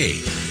throughout May.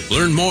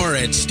 Learn more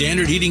at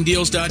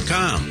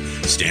StandardHeatingDeals.com.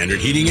 Standard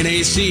Heating and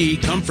AC,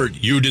 comfort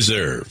you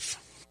deserve.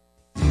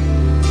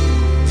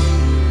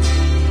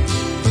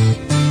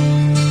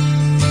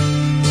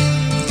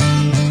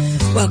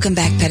 Welcome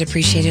back, pet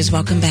appreciators.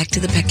 Welcome back to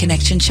the Pet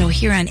Connection Show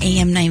here on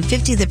AM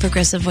 950, the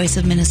progressive voice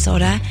of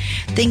Minnesota.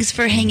 Thanks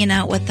for hanging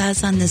out with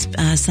us on this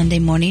Sunday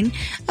morning,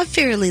 a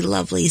fairly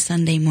lovely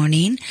Sunday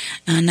morning.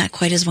 Not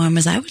quite as warm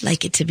as I would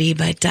like it to be,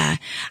 but a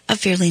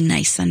fairly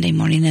nice Sunday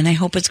morning, and I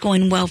hope it's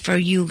going well for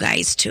you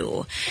guys,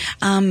 too.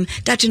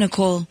 Dr.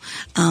 Nicole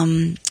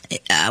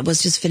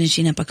was just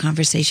finishing up a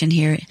conversation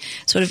here,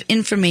 sort of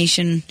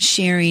information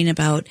sharing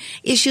about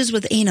issues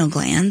with anal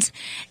glands.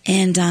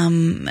 And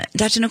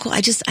Dr. Nicole,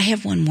 I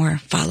have one more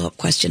follow-up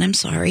question. I'm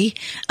sorry.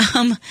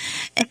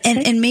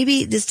 And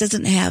maybe this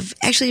doesn't have,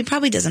 actually it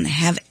probably doesn't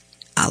have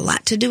a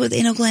lot to do with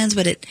anal glands,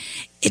 but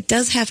it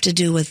does have to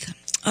do with,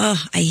 I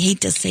hate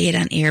to say it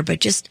on air,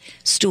 but just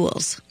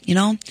stools, you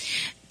know?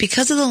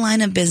 Because of the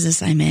line of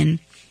business I'm in,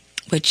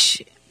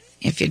 which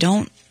if you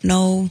don't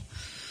know,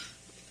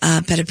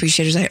 pet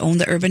appreciators, I own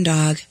the Urban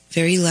Dog,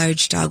 very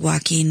large dog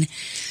walking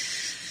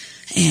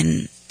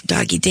and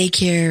doggy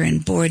daycare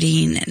and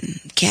boarding and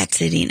cat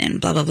sitting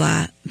and blah, blah,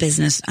 blah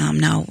business.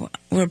 Now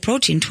we're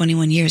approaching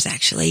 21 years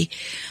actually,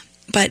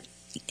 but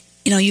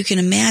you can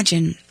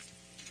imagine,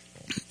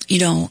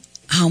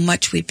 how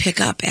much we pick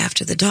up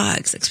after the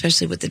dogs,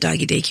 especially with the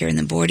doggy daycare and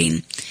the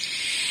boarding.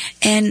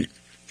 And,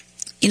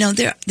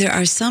 there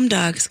are some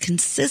dogs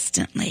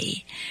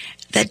consistently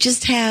that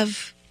just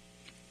have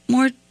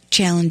more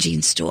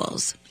challenging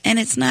stools. And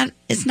it's not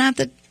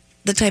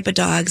the type of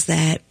dogs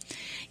that,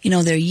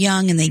 they're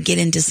young and they get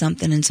into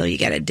something and so you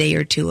got a day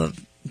or two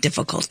of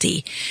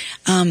difficulty.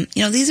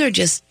 These are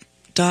just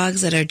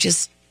dogs that are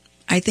just,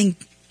 I think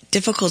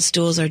difficult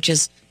stools are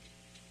just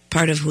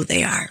part of who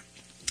they are.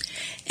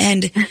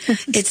 And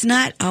it's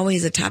not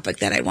always a topic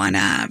that I want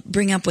to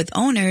bring up with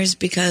owners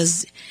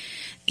because,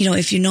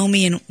 if you know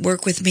me and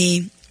work with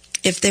me,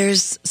 if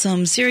there's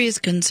some serious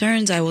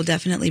concerns, I will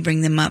definitely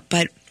bring them up.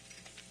 But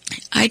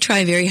I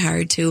try very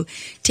hard to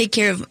take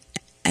care of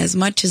as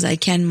much as I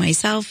can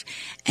myself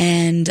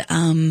and,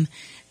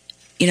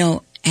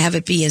 have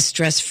it be as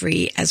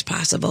stress-free as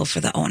possible for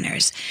the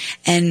owners.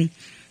 And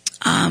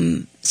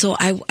so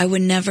I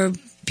would never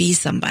be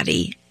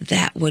somebody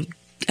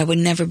I would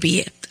never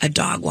be a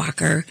dog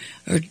walker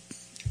or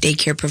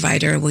daycare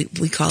provider.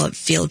 We call it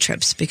field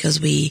trips because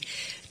we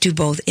do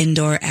both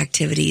indoor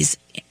activities,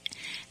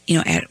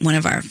 at one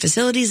of our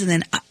facilities and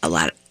then a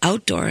lot of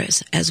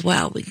outdoors as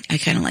well. I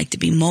kind of like to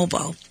be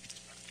mobile.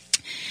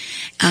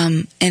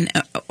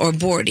 Or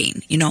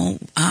boarding,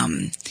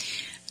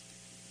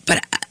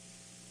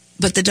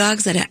 but the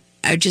dogs that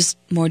are just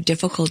more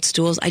difficult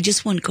stools, I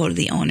just wouldn't go to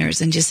the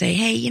owners and just say,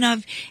 hey,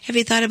 have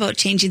you thought about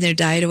changing their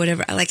diet or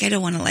whatever? Like, I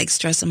don't want to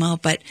stress them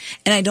out,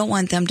 and I don't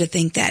want them to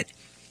think that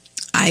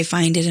I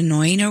find it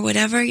annoying or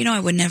whatever. I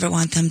would never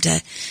want them to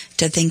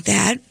think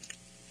that.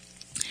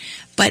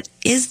 But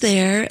is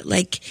there,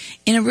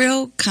 in a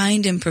real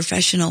kind and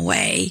professional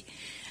way,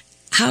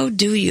 how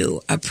do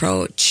you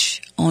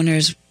approach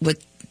owners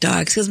with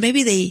dogs? Because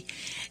maybe they,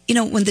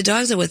 when the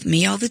dogs are with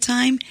me all the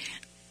time,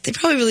 they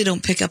probably really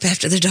don't pick up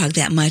after their dog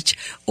that much.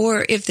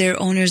 Or if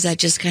they're owners that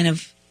just kind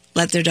of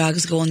let their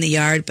dogs go in the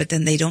yard, but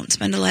then they don't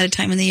spend a lot of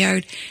time in the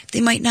yard,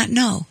 they might not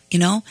know,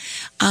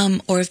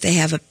 or if they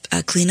have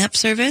a cleanup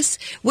service,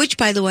 which,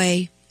 by the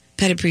way,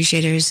 Pet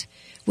Appreciators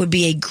would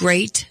be a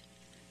great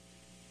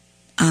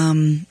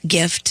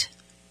gift.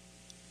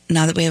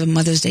 Now that we have a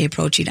Mother's Day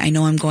approaching, I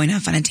know I'm going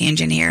off on a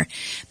tangent here,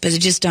 but it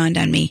just dawned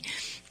on me.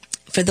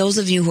 For those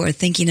of you who are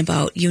thinking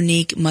about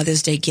unique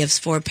Mother's Day gifts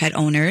for pet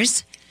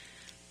owners,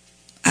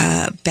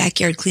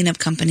 backyard cleanup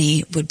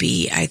company would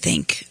be, I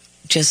think,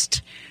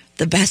 just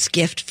the best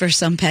gift for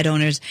some pet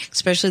owners,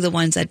 especially the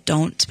ones that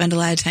don't spend a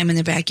lot of time in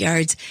their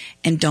backyards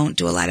and don't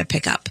do a lot of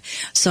pickup.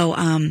 So,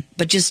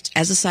 but just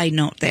as a side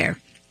note there.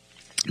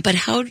 But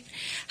how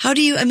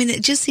do you,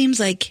 it just seems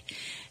like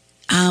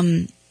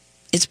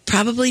it's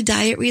probably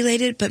diet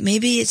related, but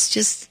maybe it's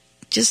just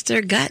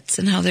their guts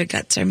and how their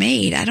guts are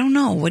made. I don't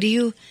know. What do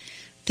you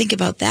think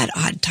about that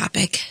odd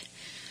topic?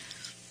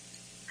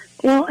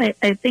 Well,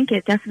 I think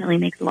it definitely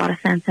makes a lot of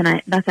sense,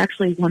 and that's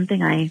actually one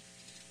thing I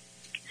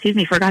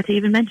forgot to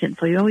even mention.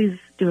 So you always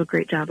do a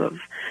great job of,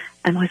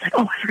 I'm always like,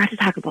 oh, I forgot to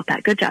talk about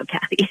that. Good job,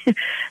 Kathy.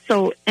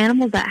 So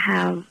animals that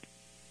have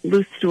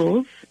loose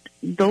stools,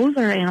 those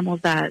are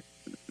animals that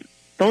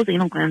those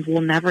anal glands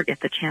will never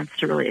get the chance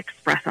to really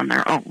express on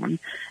their own.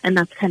 And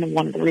that's kind of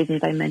one of the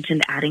reasons I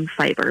mentioned adding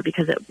fiber,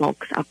 because it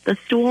bulks up the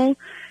stool,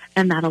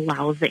 and that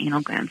allows the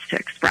anal glands to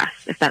express,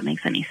 if that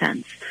makes any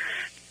sense.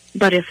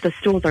 But if the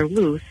stools are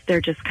loose,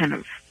 they're just kind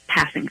of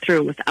passing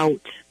through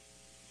without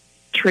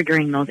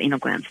triggering those anal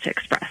glands to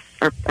express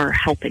or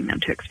helping them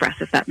to express,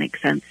 if that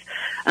makes sense.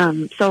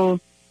 So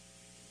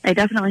I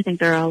definitely think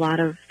there are a lot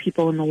of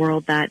people in the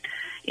world that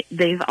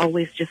they've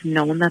always just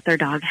known that their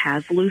dog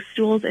has loose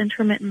stools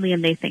intermittently,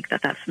 and they think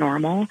that that's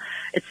normal.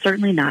 It's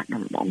certainly not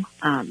normal.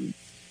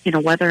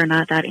 Whether or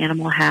not that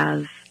animal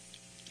has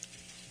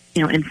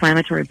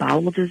inflammatory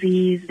bowel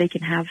disease, they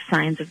can have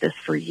signs of this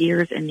for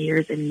years and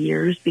years and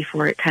years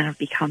before it kind of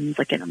becomes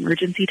like an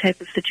emergency type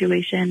of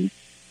situation.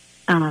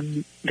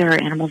 There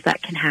are animals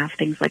that can have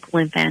things like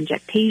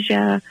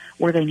lymphangiectasia,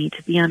 where they need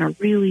to be on a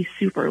really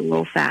super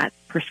low-fat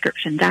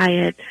prescription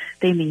diet.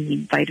 They may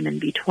need vitamin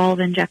B12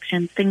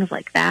 injections, things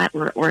like that,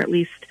 or at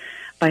least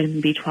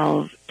vitamin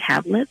B12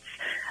 tablets.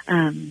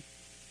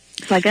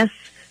 So I guess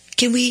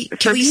can we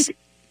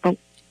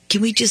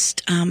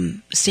just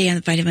stay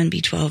on vitamin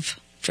B12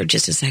 for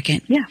just a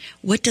second? Yeah.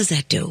 What does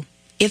that do?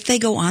 If they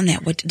go on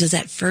that, what does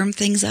that firm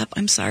things up?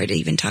 I'm sorry to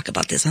even talk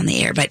about this on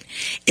the air, but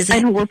is that... I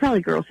know, we're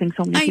probably grossing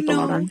so many people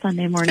out on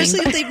Sunday morning.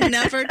 Especially if they've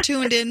never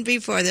tuned in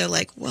before. They're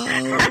like, whoa.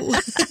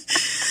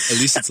 At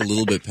least it's a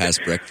little bit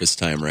past breakfast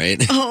time,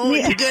 right? Oh,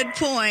 yeah. Good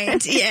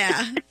point.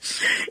 Yeah.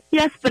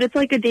 Yes, but it's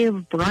like a day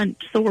of brunch,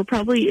 so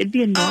it'd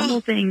be a normal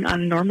thing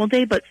on a normal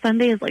day, but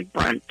Sunday is like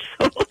brunch.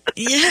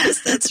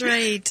 Yes, that's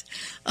right.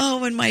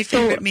 Oh, and my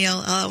favorite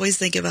meal. I always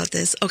think about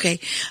this. Okay.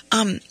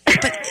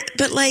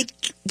 But like,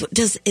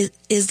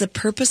 is the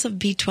purpose of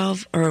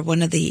B12, or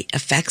one of the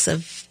effects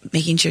of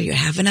making sure you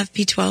have enough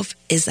B12,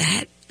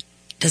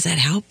 does that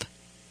help?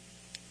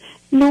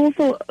 No,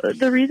 so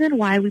the reason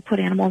why we put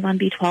animals on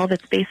B12,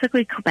 it's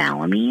basically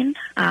cobalamin.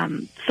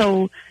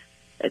 So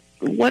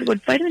what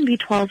vitamin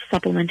B12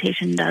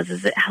 supplementation does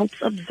is it helps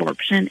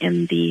absorption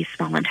in the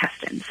small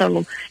intestine.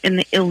 So in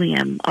the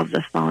ileum of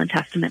the small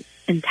intestine,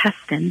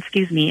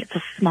 it's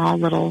a small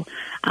little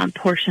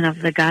portion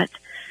of the gut.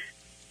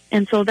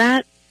 And so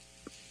that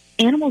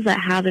animals that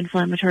have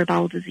inflammatory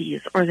bowel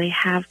disease, or they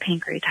have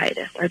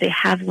pancreatitis, or they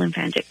have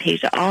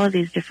lymphangiectasia, all of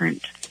these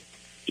different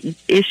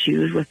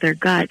issues with their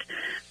gut,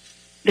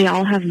 they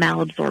all have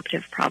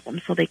malabsorptive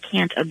problems, so they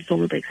can't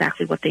absorb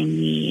exactly what they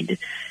need.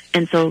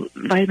 And so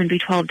vitamin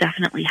B12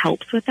 definitely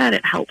helps with that.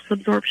 It helps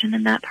absorption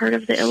in that part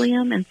of the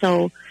ileum, and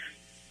so,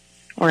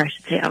 or I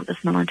should say of the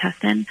small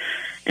intestine.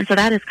 And so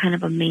that is kind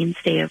of a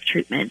mainstay of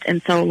treatment.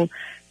 And so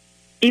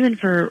even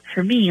for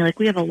me, like,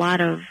 we have a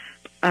lot of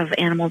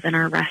animals in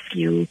our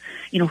rescue,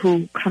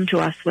 who come to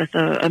us with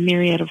a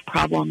myriad of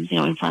problems,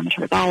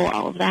 inflammatory bowel,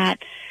 all of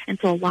that. And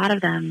so a lot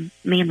of them,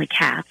 mainly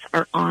cats,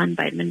 are on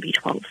vitamin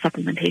B12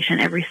 supplementation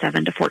every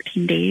 7 to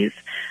 14 days.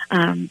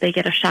 They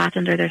get a shot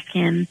under their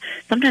skin.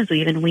 Sometimes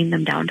we even wean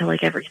them down to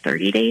like every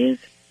 30 days.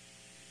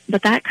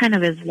 But that kind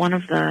of is one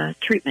of the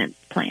treatment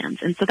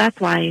plans. And so that's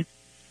why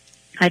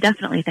I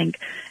definitely think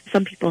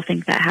some people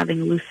think that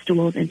having loose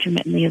stools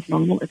intermittently is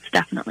normal. It's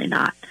definitely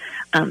not.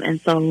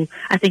 And so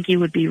I think you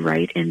would be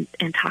right in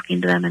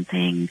talking to them and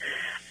saying,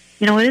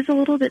 it is a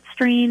little bit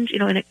strange,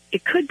 and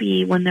it could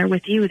be when they're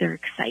with you, they're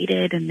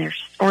excited and they're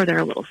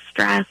a little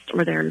stressed,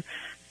 or they're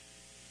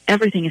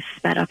everything is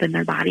sped up in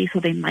their body, so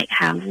they might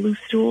have loose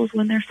stools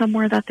when they're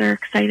somewhere that they're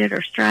excited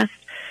or stressed.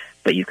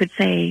 But you could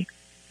say,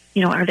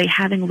 you know, are they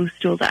having loose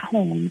stools at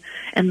home?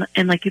 And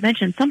like you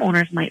mentioned, some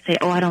owners might say,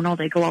 oh, I don't know.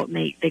 They go out and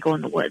they go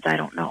in the woods. I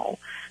don't know.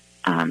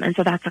 And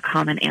so that's a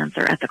common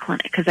answer at the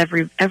clinic, because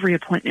every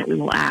appointment we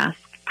will ask,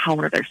 how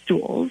are their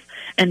stools?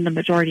 And the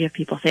majority of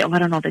people say, oh, I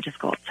don't know. They just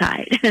go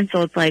outside. And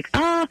so it's like,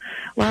 oh,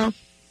 well,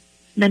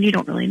 then you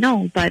don't really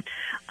know. But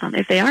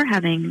if they are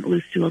having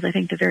loose stools, I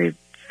think the very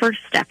first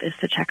step is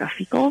to check a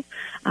fecal,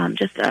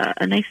 just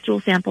a nice stool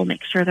sample,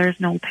 make sure there's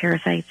no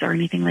parasites or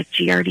anything like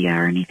Giardia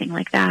or anything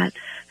like that.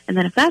 And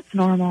then if that's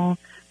normal,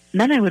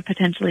 then I would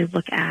potentially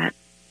look at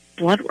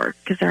blood work,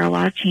 because there are a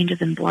lot of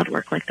changes in blood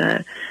work, like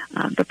the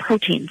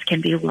proteins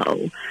can be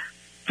low.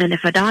 And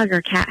if a dog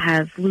or cat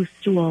has loose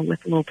stool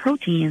with low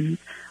proteins,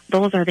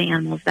 those are the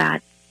animals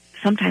that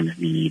sometimes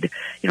need,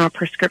 you know, a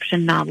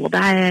prescription novel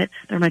diet.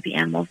 There might be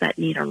animals that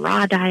need a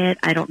raw diet.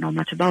 I don't know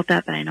much about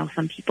that, but I know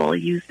some people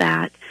use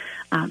that.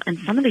 And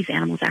some of these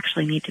animals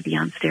actually need to be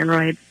on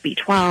steroids,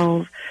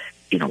 B12,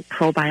 you know,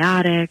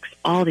 probiotics,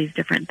 all these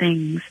different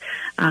things.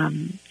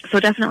 So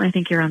definitely I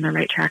think you're on the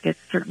right track. It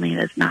certainly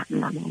is not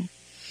normal.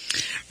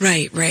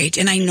 Right.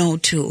 And I know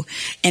too.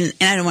 And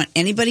I don't want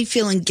anybody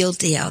feeling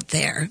guilty out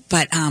there,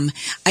 but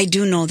I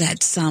do know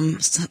that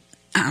sometimes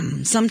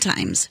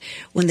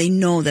when they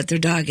know that their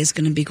dog is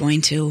going to be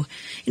going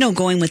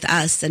with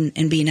us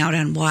and being out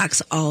on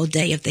walks all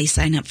day, if they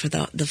sign up for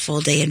the full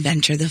day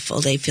adventure, the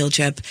full day field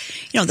trip,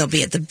 you know, they'll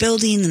be at the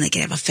building and they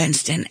can have a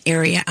fenced in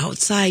area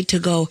outside to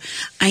go.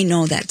 I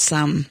know that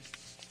some,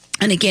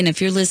 and again, if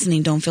you're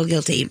listening, don't feel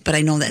guilty, but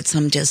I know that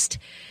some just,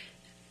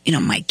 you know,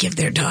 might give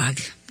their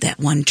dog that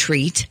one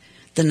treat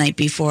the night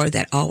before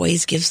that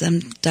always gives them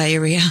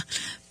diarrhea.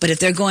 But if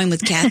they're going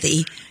with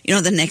Kathy, you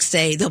know, the next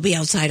day they'll be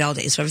outside all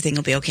day, so everything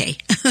will be okay.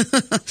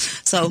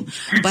 So,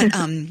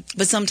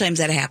 but sometimes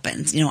that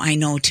happens, you know, I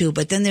know too.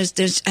 But then there's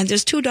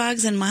two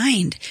dogs in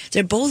mind.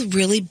 They're both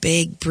really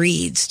big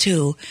breeds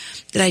too,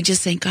 that I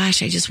just think,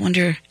 gosh, I just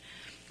wonder.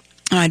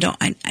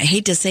 I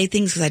hate to say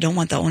things because I don't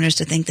want the owners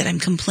to think that I'm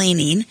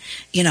complaining,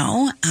 you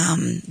know,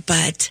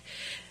 but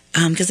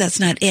because that's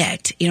not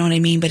it, you know what I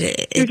mean? But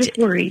you're just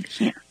worried.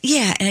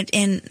 Yeah,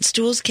 and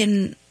stools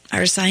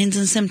are signs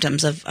and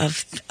symptoms of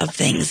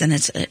things, and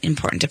it's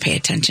important to pay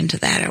attention to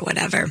that or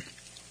whatever.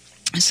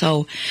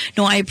 So,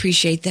 no, I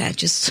appreciate that.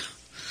 Just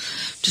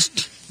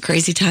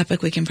crazy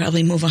topic. We can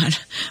probably move on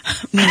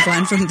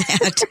from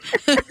that.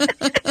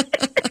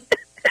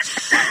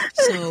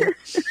 So,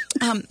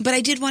 but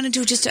I did want to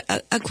do just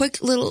a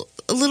quick little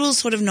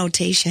sort of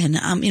notation.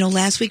 You know,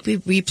 last week we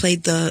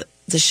replayed the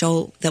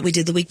show that we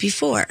did the week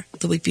before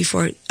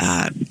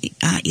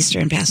Easter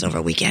and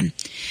Passover weekend,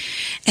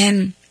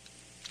 and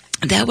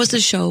that was a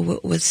show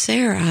with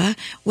Sarah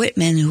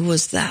Whitman, who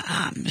was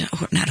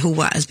not who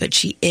was, but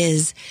she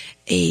is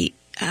a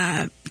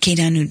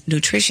canine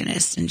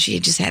nutritionist, and she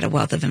just had a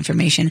wealth of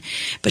information.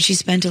 But she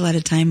spent a lot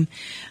of time,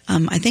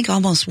 I think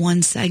almost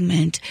one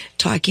segment,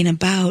 talking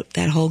about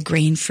that whole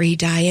grain-free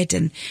diet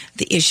and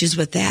the issues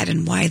with that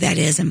and why that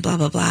is and blah,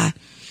 blah, blah.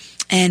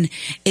 And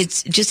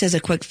it's just as a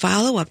quick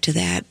follow-up to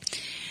that,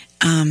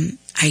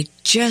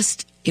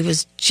 it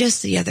was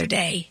just the other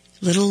day,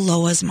 little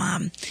Loa's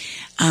mom,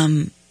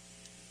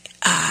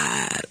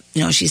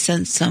 you know, she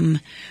sent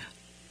some,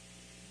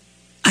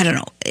 I don't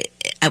know,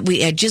 we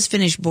had just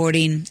finished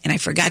boarding and I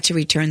forgot to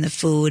return the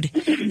food,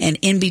 and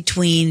in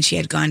between she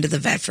had gone to the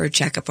vet for a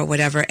checkup or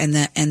whatever, and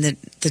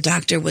the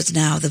doctor was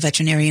now, the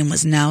veterinarian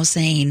was now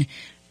saying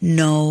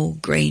no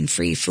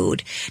grain-free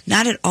food.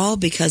 Not at all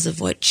because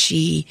of what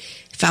she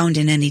found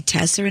in any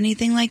tests or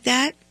anything like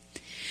that.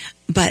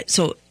 But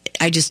so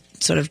I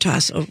just sort of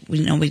tossed,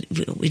 you know,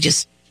 we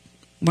just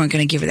weren't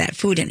going to give her that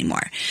food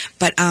anymore.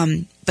 But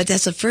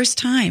that's the first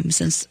time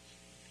since,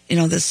 you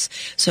know, this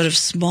sort of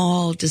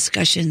small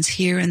discussions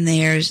here and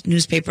there,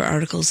 newspaper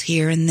articles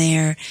here and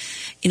there,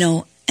 you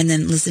know, and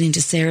then listening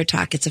to Sarah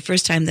talk, it's the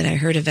first time that I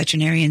heard a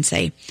veterinarian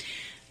say,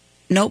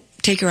 nope,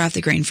 take her off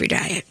the grain-free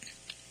diet.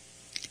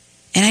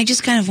 And I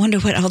just kind of wonder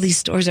what all these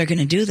stores are going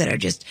to do that are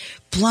just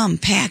plumb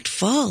packed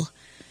full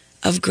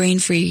of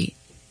grain-free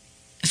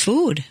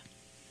food.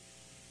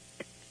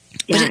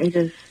 Yeah, it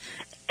is.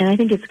 And I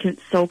think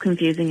it's so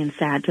confusing and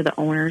sad to the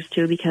owners,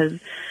 too, because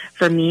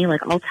for me,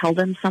 like, I'll tell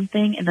them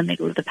something, and then they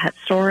go to the pet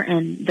store,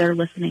 and they're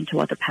listening to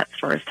what the pet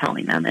store is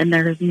telling them. And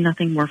there's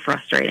nothing more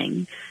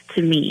frustrating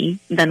to me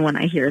than when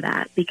I hear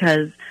that,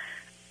 because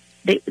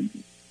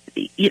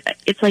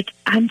it's like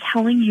I'm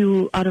telling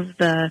you out of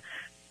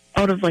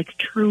like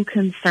true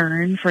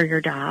concern for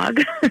your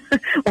dog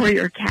or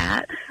your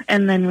cat,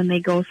 and then when they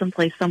go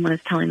someplace, someone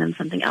is telling them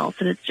something else,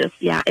 and it's just,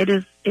 yeah, it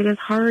is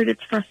hard,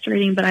 it's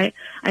frustrating, but I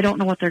don't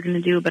know what they're going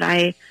to do, but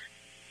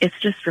it's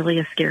just really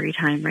a scary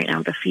time right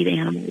now to feed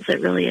animals.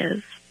 It really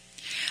is.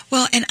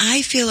 Well, and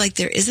I feel like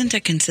there isn't a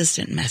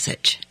consistent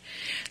message.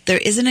 There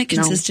isn't a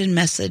consistent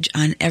message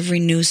on every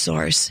news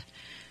source,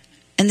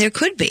 and there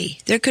could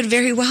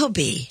very well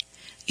be,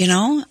 you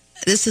know,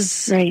 this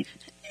is right.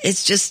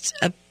 It's just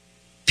a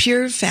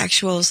pure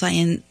factual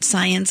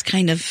science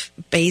kind of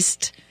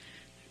based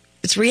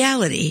It's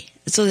reality.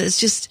 So it's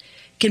just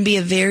can be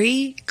a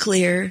very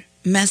clear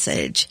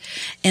message.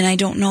 And I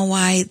don't know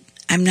why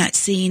I'm not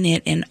seeing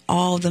it in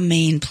all the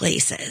main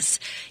places.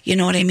 You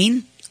know what I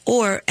mean?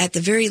 Or at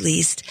the very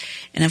least,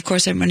 and of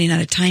course I'm running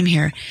out of time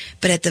here,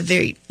 but at the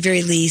very,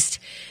 very least,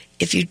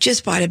 if you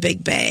just bought a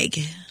big bag,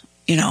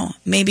 you know,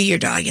 maybe your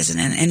dog isn't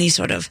in any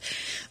sort of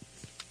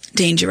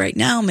danger right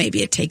now.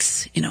 Maybe it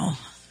takes, you know,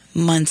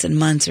 months and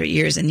months or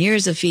years and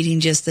years of feeding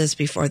just this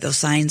before those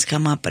signs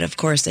come up. But of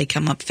course they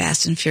come up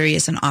fast and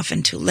furious and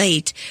often too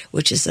late,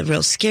 which is the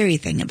real scary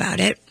thing about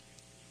it.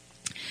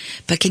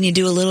 But can you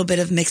do a little bit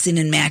of mixing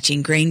and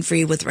matching,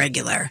 grain-free with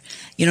regular?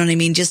 You know what I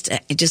mean? I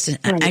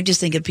just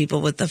think of people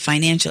with the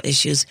financial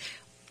issues.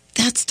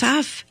 That's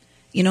tough.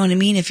 You know what I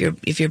mean? If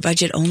your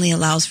budget only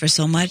allows for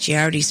so much, you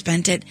already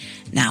spent it.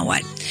 Now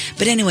what?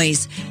 But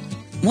anyways,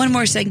 one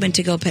more segment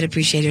to go, Pet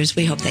Appreciators.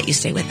 We hope that you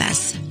stay with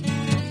us.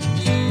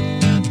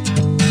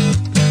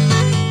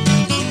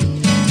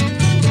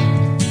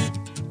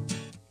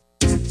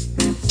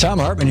 Tom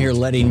Hartman here,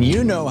 letting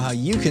you know how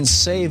you can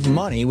save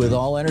money with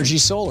All Energy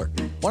Solar.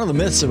 One of the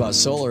myths about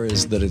solar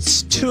is that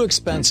it's too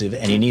expensive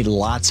and you need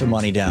lots of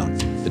money down.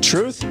 The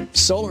truth?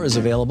 Solar is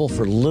available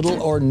for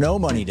little or no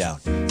money down.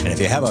 And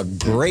if you have a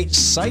great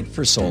site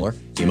for solar,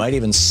 you might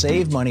even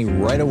save money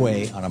right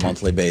away on a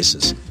monthly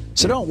basis.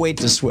 So don't wait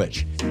to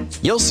switch.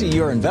 You'll see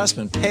your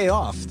investment pay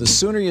off the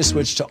sooner you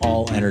switch to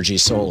All Energy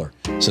Solar.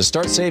 So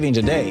start saving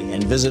today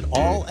and visit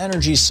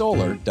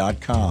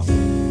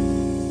allenergysolar.com.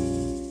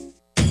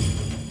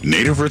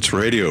 Native Roots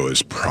Radio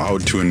is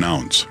proud to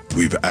announce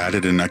we've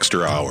added an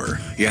extra hour.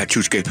 Yeah,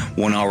 Chushke,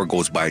 1 hour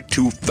goes by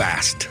too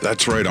fast.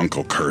 That's right,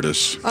 Uncle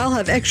Curtis. I'll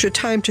have extra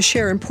time to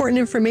share important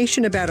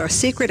information about our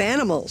secret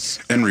animals.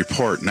 And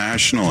report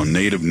national and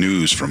native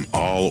news from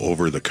all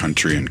over the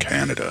country and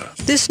Canada.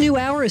 This new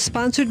hour is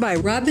sponsored by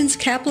Robbins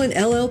Kaplan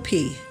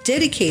LLP,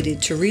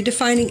 dedicated to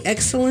redefining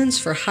excellence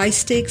for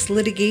high-stakes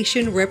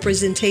litigation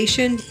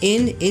representation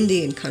in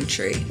Indian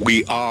country.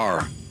 We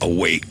are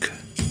awake.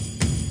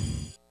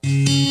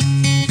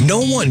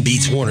 No one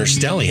beats Warner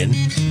Stellian.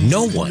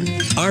 No one.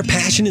 Our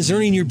passion is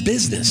earning your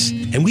business,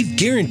 and we've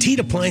guaranteed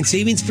appliance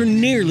savings for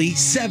nearly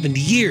 70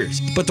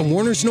 years. But the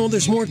Warners know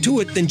there's more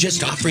to it than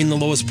just offering the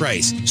lowest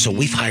price. So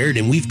we've hired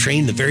and we've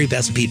trained the very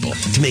best people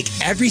to make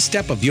every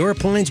step of your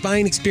appliance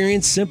buying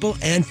experience simple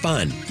and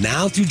fun.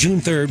 Now through June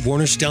 3rd,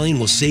 Warner Stellian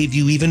will save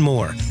you even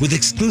more with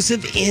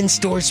exclusive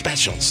in-store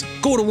specials.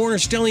 Go to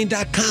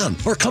WarnerStellian.com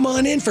or come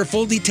on in for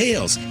full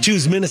details.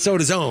 Choose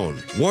Minnesota's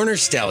own Warner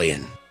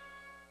Stellian.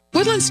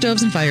 Woodland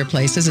Stoves and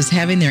Fireplaces is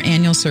having their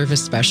annual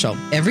service special.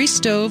 Every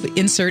stove,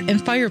 insert,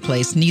 and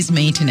fireplace needs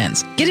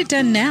maintenance. Get it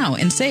done now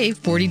and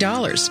save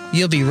 $40.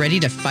 You'll be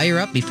ready to fire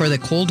up before the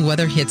cold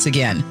weather hits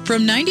again.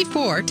 From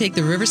 94, take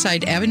the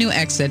Riverside Avenue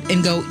exit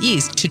and go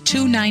east to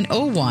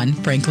 2901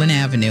 Franklin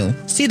Avenue.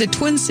 See the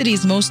Twin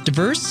Cities' most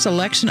diverse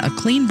selection of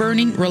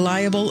clean-burning,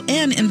 reliable,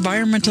 and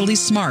environmentally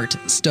smart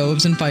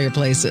stoves and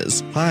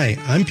fireplaces. Hi,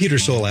 I'm Peter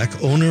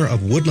Solak, owner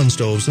of Woodland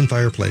Stoves and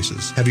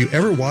Fireplaces. Have you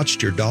ever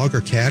watched your dog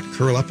or cat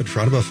curl up in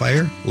front of a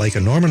fire? Like a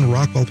Norman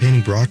Rockwell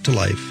painting brought to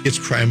life. It's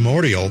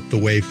primordial the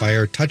way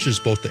fire touches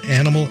both the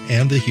animal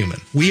and the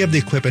human. We have the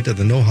equipment and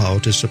the know-how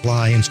to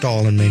supply,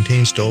 install, and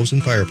maintain stoves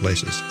and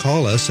fireplaces.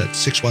 Call us at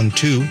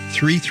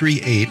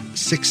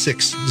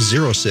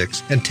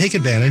 612-338-6606 and take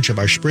advantage of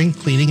our spring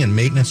cleaning and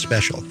maintenance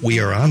special. We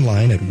are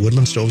online at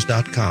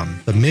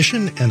woodlandstoves.com. The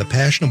mission and the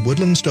passion of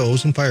Woodland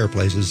Stoves and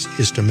Fireplaces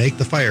is to make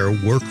the fire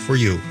work for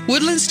you.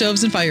 Woodland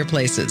Stoves and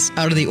Fireplaces.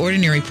 Out of the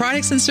ordinary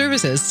products and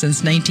services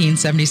since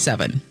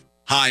 1977.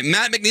 Hi,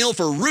 Matt McNeil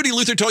for Rudy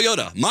Luther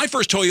Toyota. My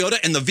first Toyota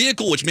and the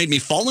vehicle which made me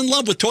fall in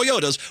love with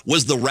Toyotas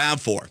was the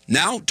RAV4.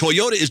 Now,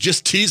 Toyota is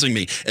just teasing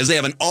me as they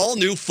have an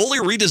all-new, fully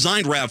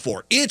redesigned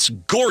RAV4. It's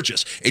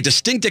gorgeous. A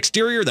distinct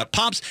exterior that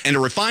pops and a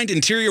refined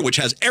interior which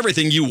has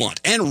everything you want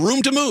and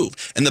room to move.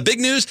 And the big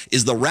news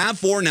is the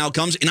RAV4 now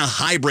comes in a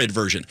hybrid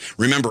version.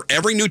 Remember,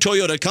 every new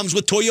Toyota comes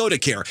with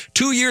Toyota Care,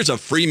 2 years of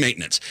free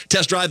maintenance.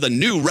 Test drive the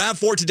new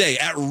RAV4 today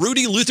at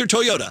Rudy Luther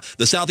Toyota,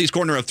 the southeast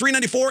corner of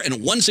 394 and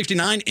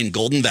 169 in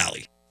Golden Valley.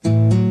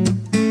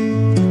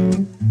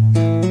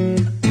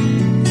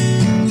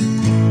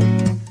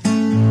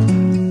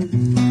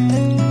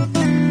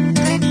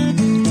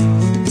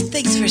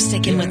 Thanks for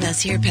sticking with us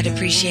here, Pet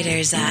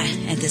Appreciators.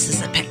 And this is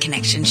the Pet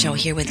Connection Show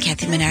here with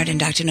Kathy Menard and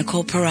Dr.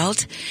 Nicole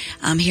Peralt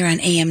here on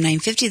AM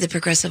 950, the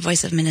progressive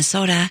voice of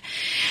Minnesota.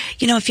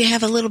 You know, if you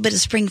have a little bit of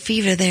spring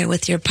fever there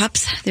with your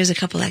pups, there's a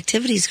couple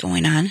activities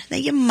going on that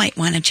you might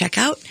want to check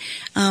out.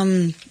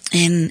 And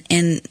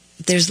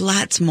there's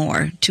lots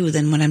more, too,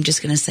 than what I'm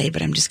just going to say,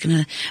 but I'm just going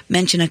to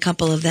mention a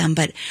couple of them.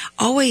 But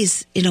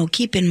always, you know,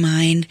 keep in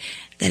mind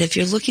that if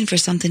you're looking for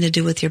something to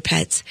do with your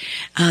pets,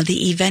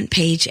 the event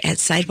page at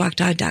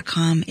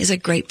sidewalkdog.com is a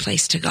great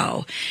place to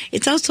go.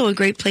 It's also a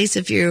great place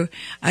if you're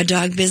a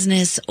dog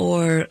business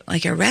or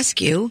like a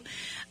rescue.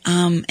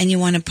 and you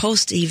want to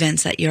post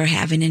events that you're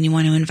having and you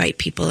want to invite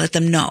people, let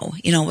them know,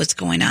 what's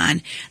going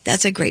on.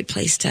 That's a great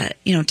place to,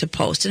 to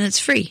post. And it's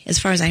free. As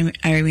far as I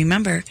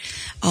remember,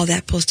 all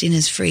that posting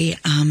is free,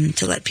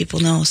 to let people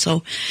know.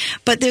 So,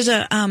 but there's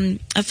a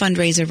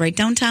fundraiser right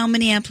downtown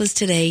Minneapolis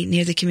today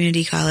near the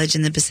community college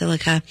in the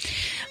Basilica.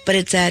 But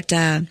it's at,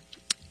 the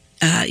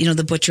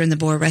Butcher and the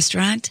Boar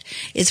restaurant.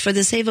 It's for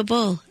the Save a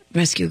Bull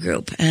Rescue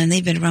Group, and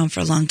they've been around for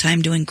a long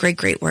time doing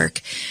great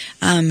work.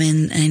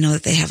 And I know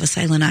that they have a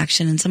silent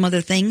auction and some other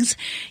things,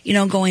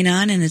 going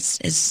on. And it's,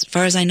 as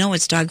far as I know,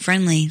 it's dog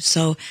friendly.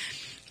 So,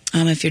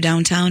 if you're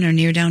downtown or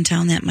near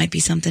downtown, that might be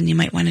something you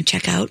might want to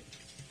check out.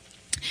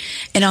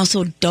 And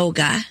also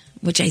Doga,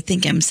 which I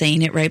think I'm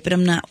saying it right, but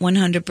I'm not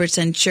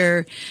 100%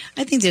 sure.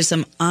 I think there's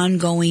some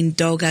ongoing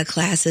Doga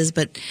classes,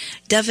 but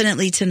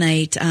definitely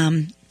tonight,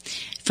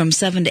 from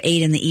 7 to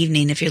 8 in the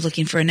evening, if you're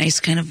looking for a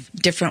nice kind of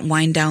different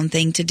wind down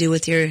thing to do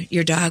with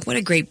your dog. What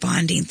a great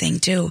bonding thing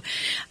too.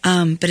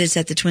 But it's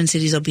at the Twin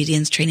Cities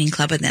Obedience Training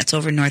Club, and that's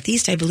over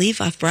Northeast, I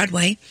believe, off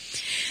Broadway.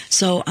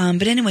 So,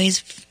 but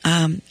anyways,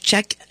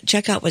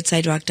 check out what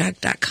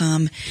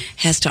SidewalkDog.com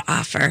has to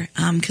offer,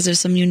 because there's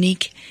some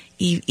unique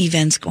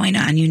events going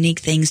on, unique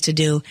things to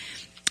do.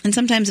 And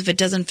sometimes if it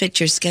doesn't fit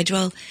your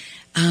schedule,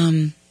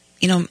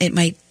 it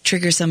might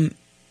trigger some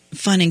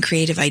fun and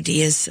creative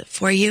ideas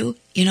for you,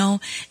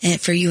 and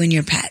for you and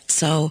your pet.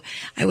 So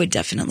I would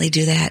definitely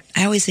do that.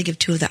 I always think of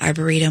too of the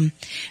Arboretum.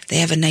 They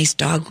have a nice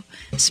dog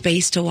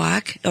space to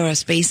walk, or a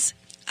space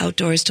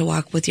outdoors to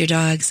walk with your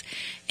dogs.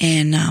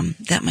 And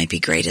that might be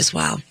great as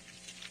well.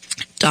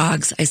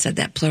 Dogs, I said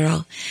that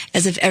plural,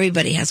 as if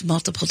everybody has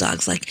multiple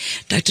dogs like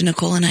Dr.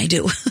 Nicole and I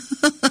do.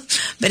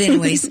 But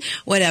anyways,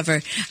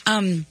 whatever.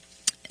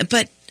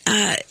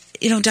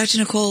 Dr.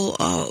 Nicole,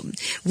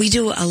 we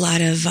do a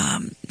lot of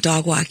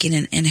dog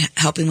walking and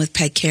helping with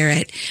pet care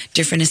at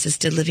different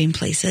assisted living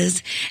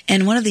places.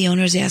 And one of the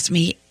owners asked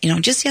me,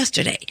 just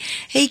yesterday,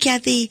 "Hey,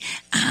 Kathy,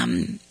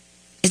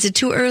 is it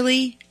too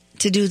early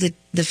to do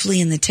the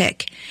flea and the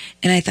tick?"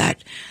 And I thought,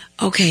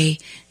 okay,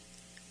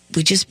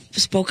 we just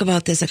spoke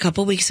about this a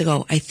couple weeks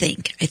ago, I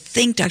think. I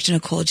think Dr.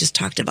 Nicole just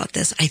talked about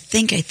this. I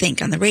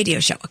think on the radio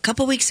show a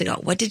couple weeks ago.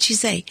 What did she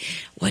say?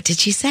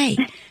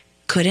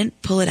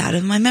 Couldn't pull it out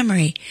of my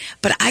memory.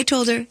 But I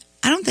told her,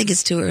 I don't think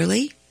it's too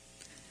early.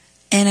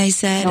 And I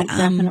said, I'll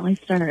definitely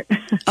start.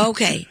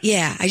 Okay,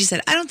 yeah. I just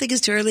said, I don't think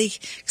it's too early,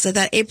 because I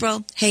thought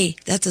April, hey,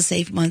 that's a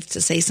safe month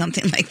to say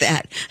something like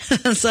that.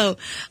 So,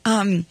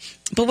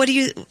 but what do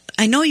you,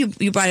 I know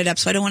you brought it up,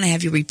 so I don't want to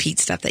have you repeat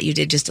stuff that you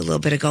did just a little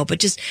bit ago, but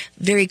just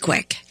very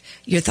quick,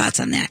 your thoughts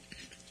on that.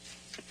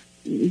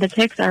 The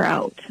ticks are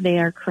out. They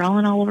are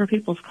crawling all over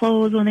people's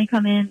clothes when they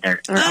come in.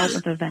 They're out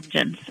with a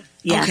vengeance.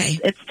 Yes, okay.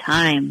 It's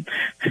time.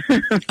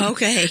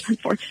 Okay.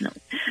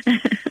 Unfortunately.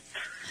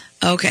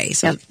 Okay,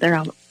 so yep, they're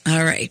out.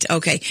 All right,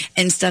 okay.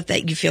 And stuff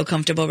that you feel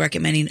comfortable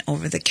recommending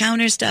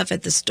over-the-counter stuff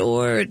at the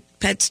store,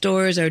 pet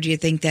stores, or do you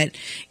think that,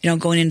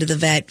 going into the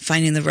vet,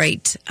 finding the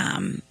right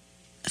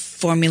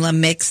formula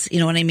mix,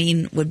 what I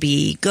mean, would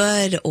be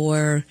good,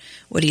 or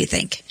what do you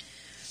think?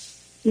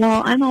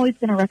 Well, I'm always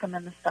going to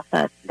recommend the stuff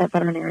that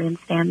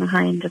veterinarians stand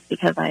behind, just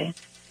because I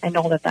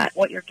know that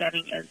what you're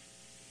getting is,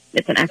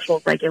 it's an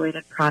actual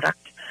regulated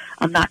product.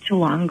 Not too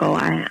long ago,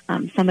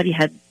 somebody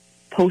had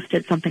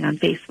posted something on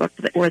Facebook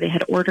where they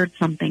had ordered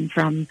something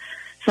from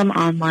some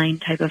online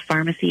type of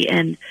pharmacy,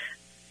 and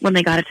when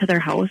they got it to their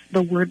house,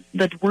 the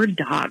word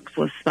dogs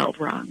was spelled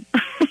wrong.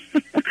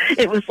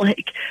 It was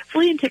like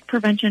flea and tick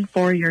prevention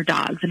for your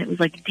dogs, and it was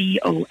like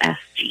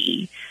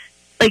DOSG.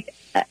 Like,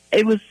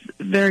 it was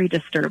very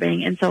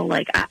disturbing. And so,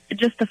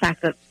 just the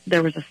fact that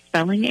there was a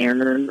spelling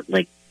error,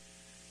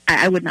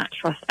 I would not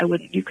trust.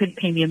 You couldn't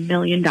pay me $1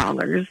 million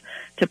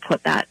to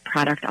put that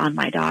product on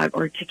my dog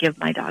or to give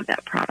my dog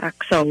that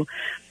product. So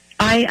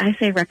I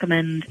say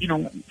recommend,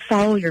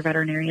 follow your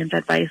veterinarian's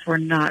advice. We're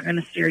not going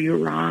to steer you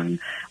wrong.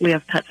 We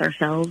have pets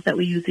ourselves that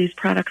we use these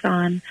products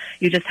on.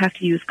 You just have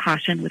to use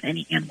caution with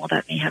any animal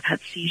that may have had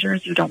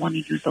seizures. You don't want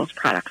to use those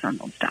products on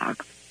those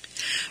dogs.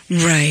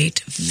 Right.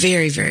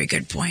 Very, very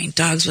good point.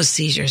 Dogs with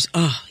seizures.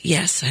 Oh,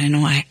 yes. I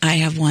know I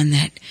have one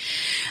that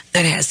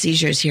has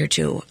seizures here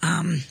too.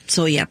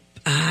 So, yep.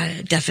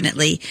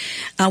 Definitely.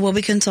 We'll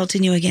be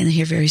consulting you again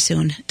here very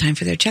soon. Time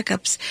for their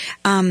checkups.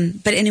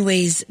 But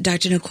anyways,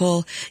 Dr.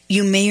 Nicole,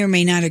 you may or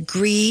may not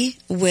agree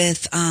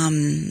with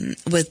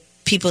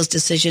people's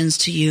decisions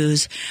to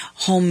use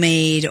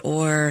homemade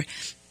or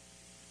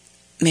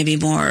maybe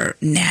more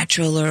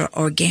natural or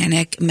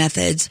organic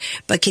methods.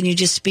 But can you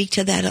just speak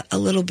to that a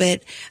little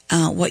bit?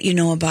 What you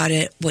know about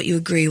it, what you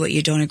agree, what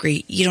you don't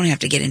agree. You don't have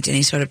to get into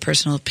any sort of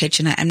personal pitch,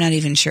 and I'm not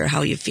even sure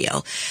how you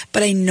feel.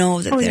 But I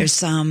know that there's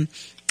some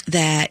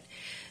that,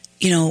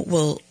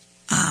 will,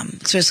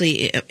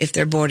 especially if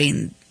they're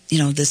boarding,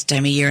 this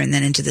time of year and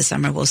then into the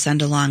summer, will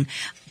send along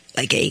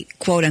like a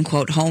quote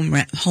unquote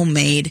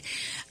homemade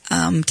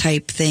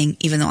type thing,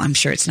 even though I'm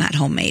sure it's not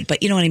homemade.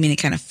 But you know what I mean? It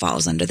kind of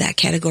falls under that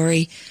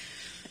category.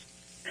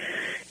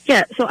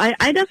 Yeah, so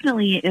I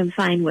definitely am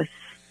fine with,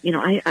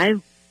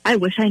 I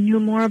wish I knew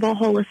more about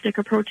holistic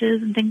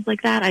approaches and things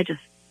like that.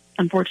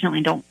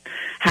 unfortunately don't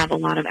have a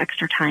lot of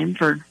extra time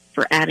for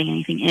adding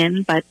anything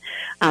in, but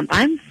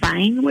I'm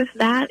fine with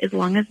that as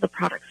long as the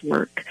products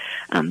work.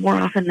 More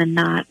often than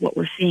not, what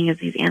we're seeing is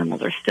these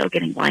animals are still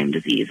getting Lyme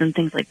disease and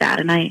things like that,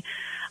 and I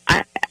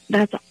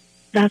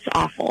that's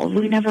awful.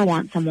 We never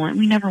want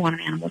an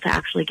animal to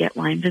actually get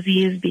Lyme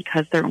disease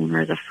because their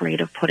owner is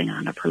afraid of putting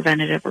on a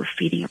preventative or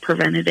feeding a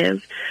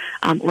preventative,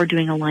 or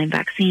doing a Lyme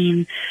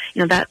vaccine.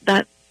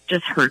 That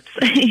just hurts,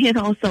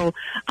 so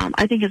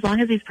I think as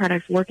long as these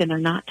products work and they're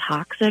not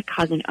toxic,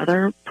 causing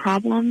other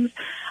problems,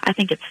 I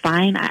think it's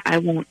fine.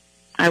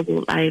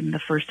 I'm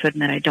the first to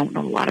admit I don't know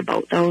a lot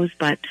about those,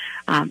 but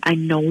I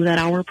know that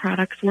our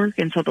products work,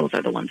 and so those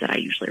are the ones that I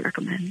usually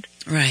recommend.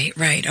 Right.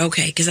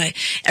 Okay, because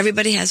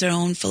everybody has their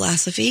own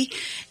philosophy,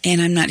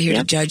 and I'm not here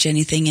to judge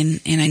anything,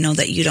 and I know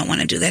that you don't want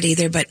to do that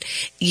either, but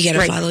you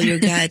got to follow your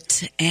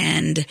gut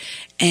and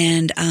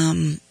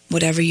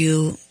whatever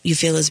you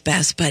feel is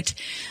best, but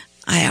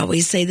I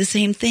always say the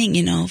same thing,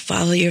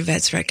 follow your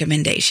vet's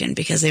recommendation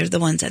because they're the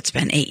ones that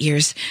spend 8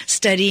 years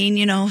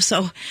studying,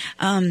 so,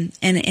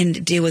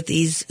 and deal with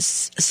these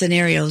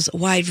scenarios, a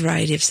wide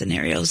variety of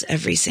scenarios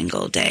every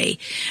single day.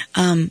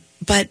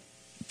 But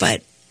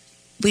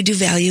we do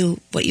value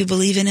what you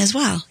believe in as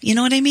well. You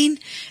know what I mean?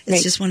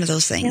 It's just one of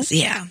those things.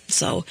 Yeah.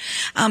 So,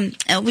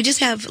 we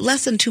just have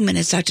less than 2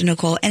 minutes, Dr.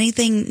 Nicole.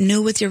 Anything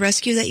new with your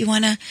rescue that you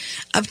want to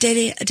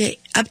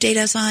update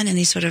us on?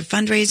 Any sort of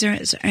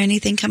fundraiser or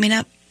anything coming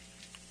up?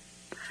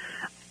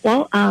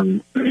 Well,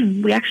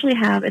 we actually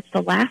it's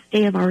the last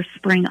day of our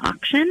spring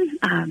auction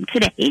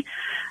today.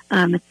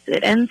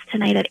 It ends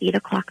tonight at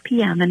 8:00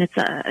 p.m. and it's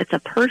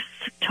a purse,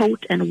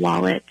 tote, and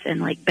wallet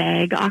and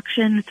bag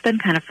auction. It's been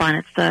kind of fun.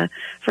 It's the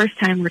first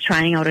time we're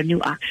trying out a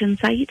new auction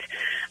site.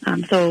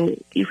 So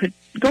you could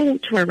go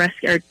to our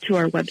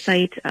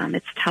website.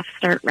 It's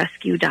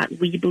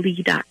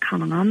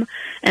toughstartrescue.weebly.com,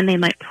 and they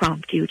might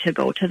prompt you to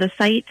go to the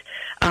site.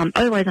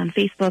 Otherwise, on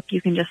Facebook,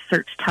 you can just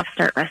search Tough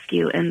Start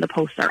Rescue, and the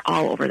posts are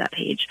all over that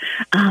page.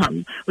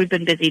 We've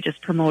been busy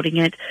just promoting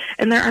it,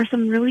 and there are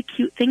some really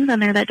cute things on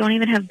there that don't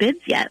even have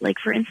bids yet. Like,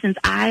 for instance,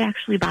 I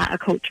actually bought a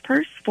Coach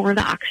purse for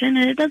the auction,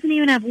 and it doesn't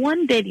even have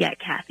one bid yet,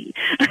 Kathy.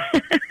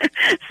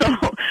 So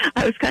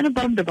I was kind of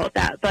bummed about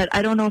that, but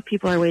I don't know if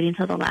people are waiting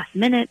until the last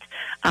minute.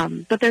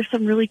 But there's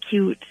some really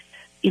cute,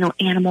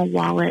 animal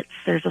wallets.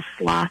 There's a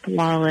sloth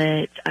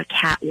wallet, a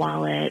cat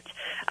wallet.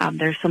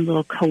 There's some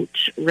little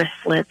Coach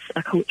wristlets,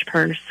 a Coach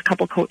purse, a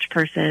couple Coach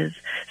purses,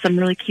 some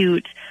really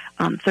cute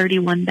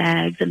 31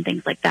 bags and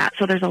things like that.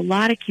 So there's a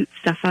lot of cute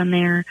stuff on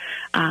there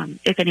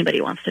if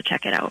anybody wants to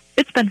check it out.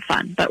 It's been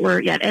fun, but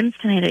it ends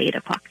tonight at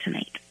 8:00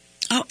 tonight.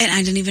 Oh, and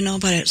I didn't even know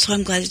about it, so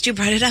I'm glad that you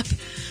brought it up.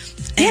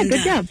 And,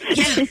 good job.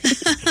 Yeah,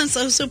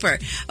 so super.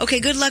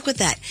 Okay, good luck with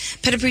that.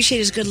 Pet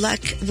Appreciators, good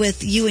luck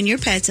with you and your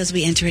pets as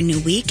we enter a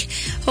new week.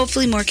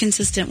 Hopefully more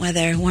consistent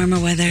weather, warmer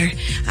weather.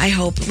 I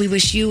hope. We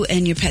wish you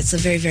and your pets the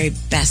very, very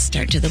best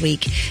start to the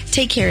week.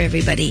 Take care,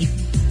 everybody.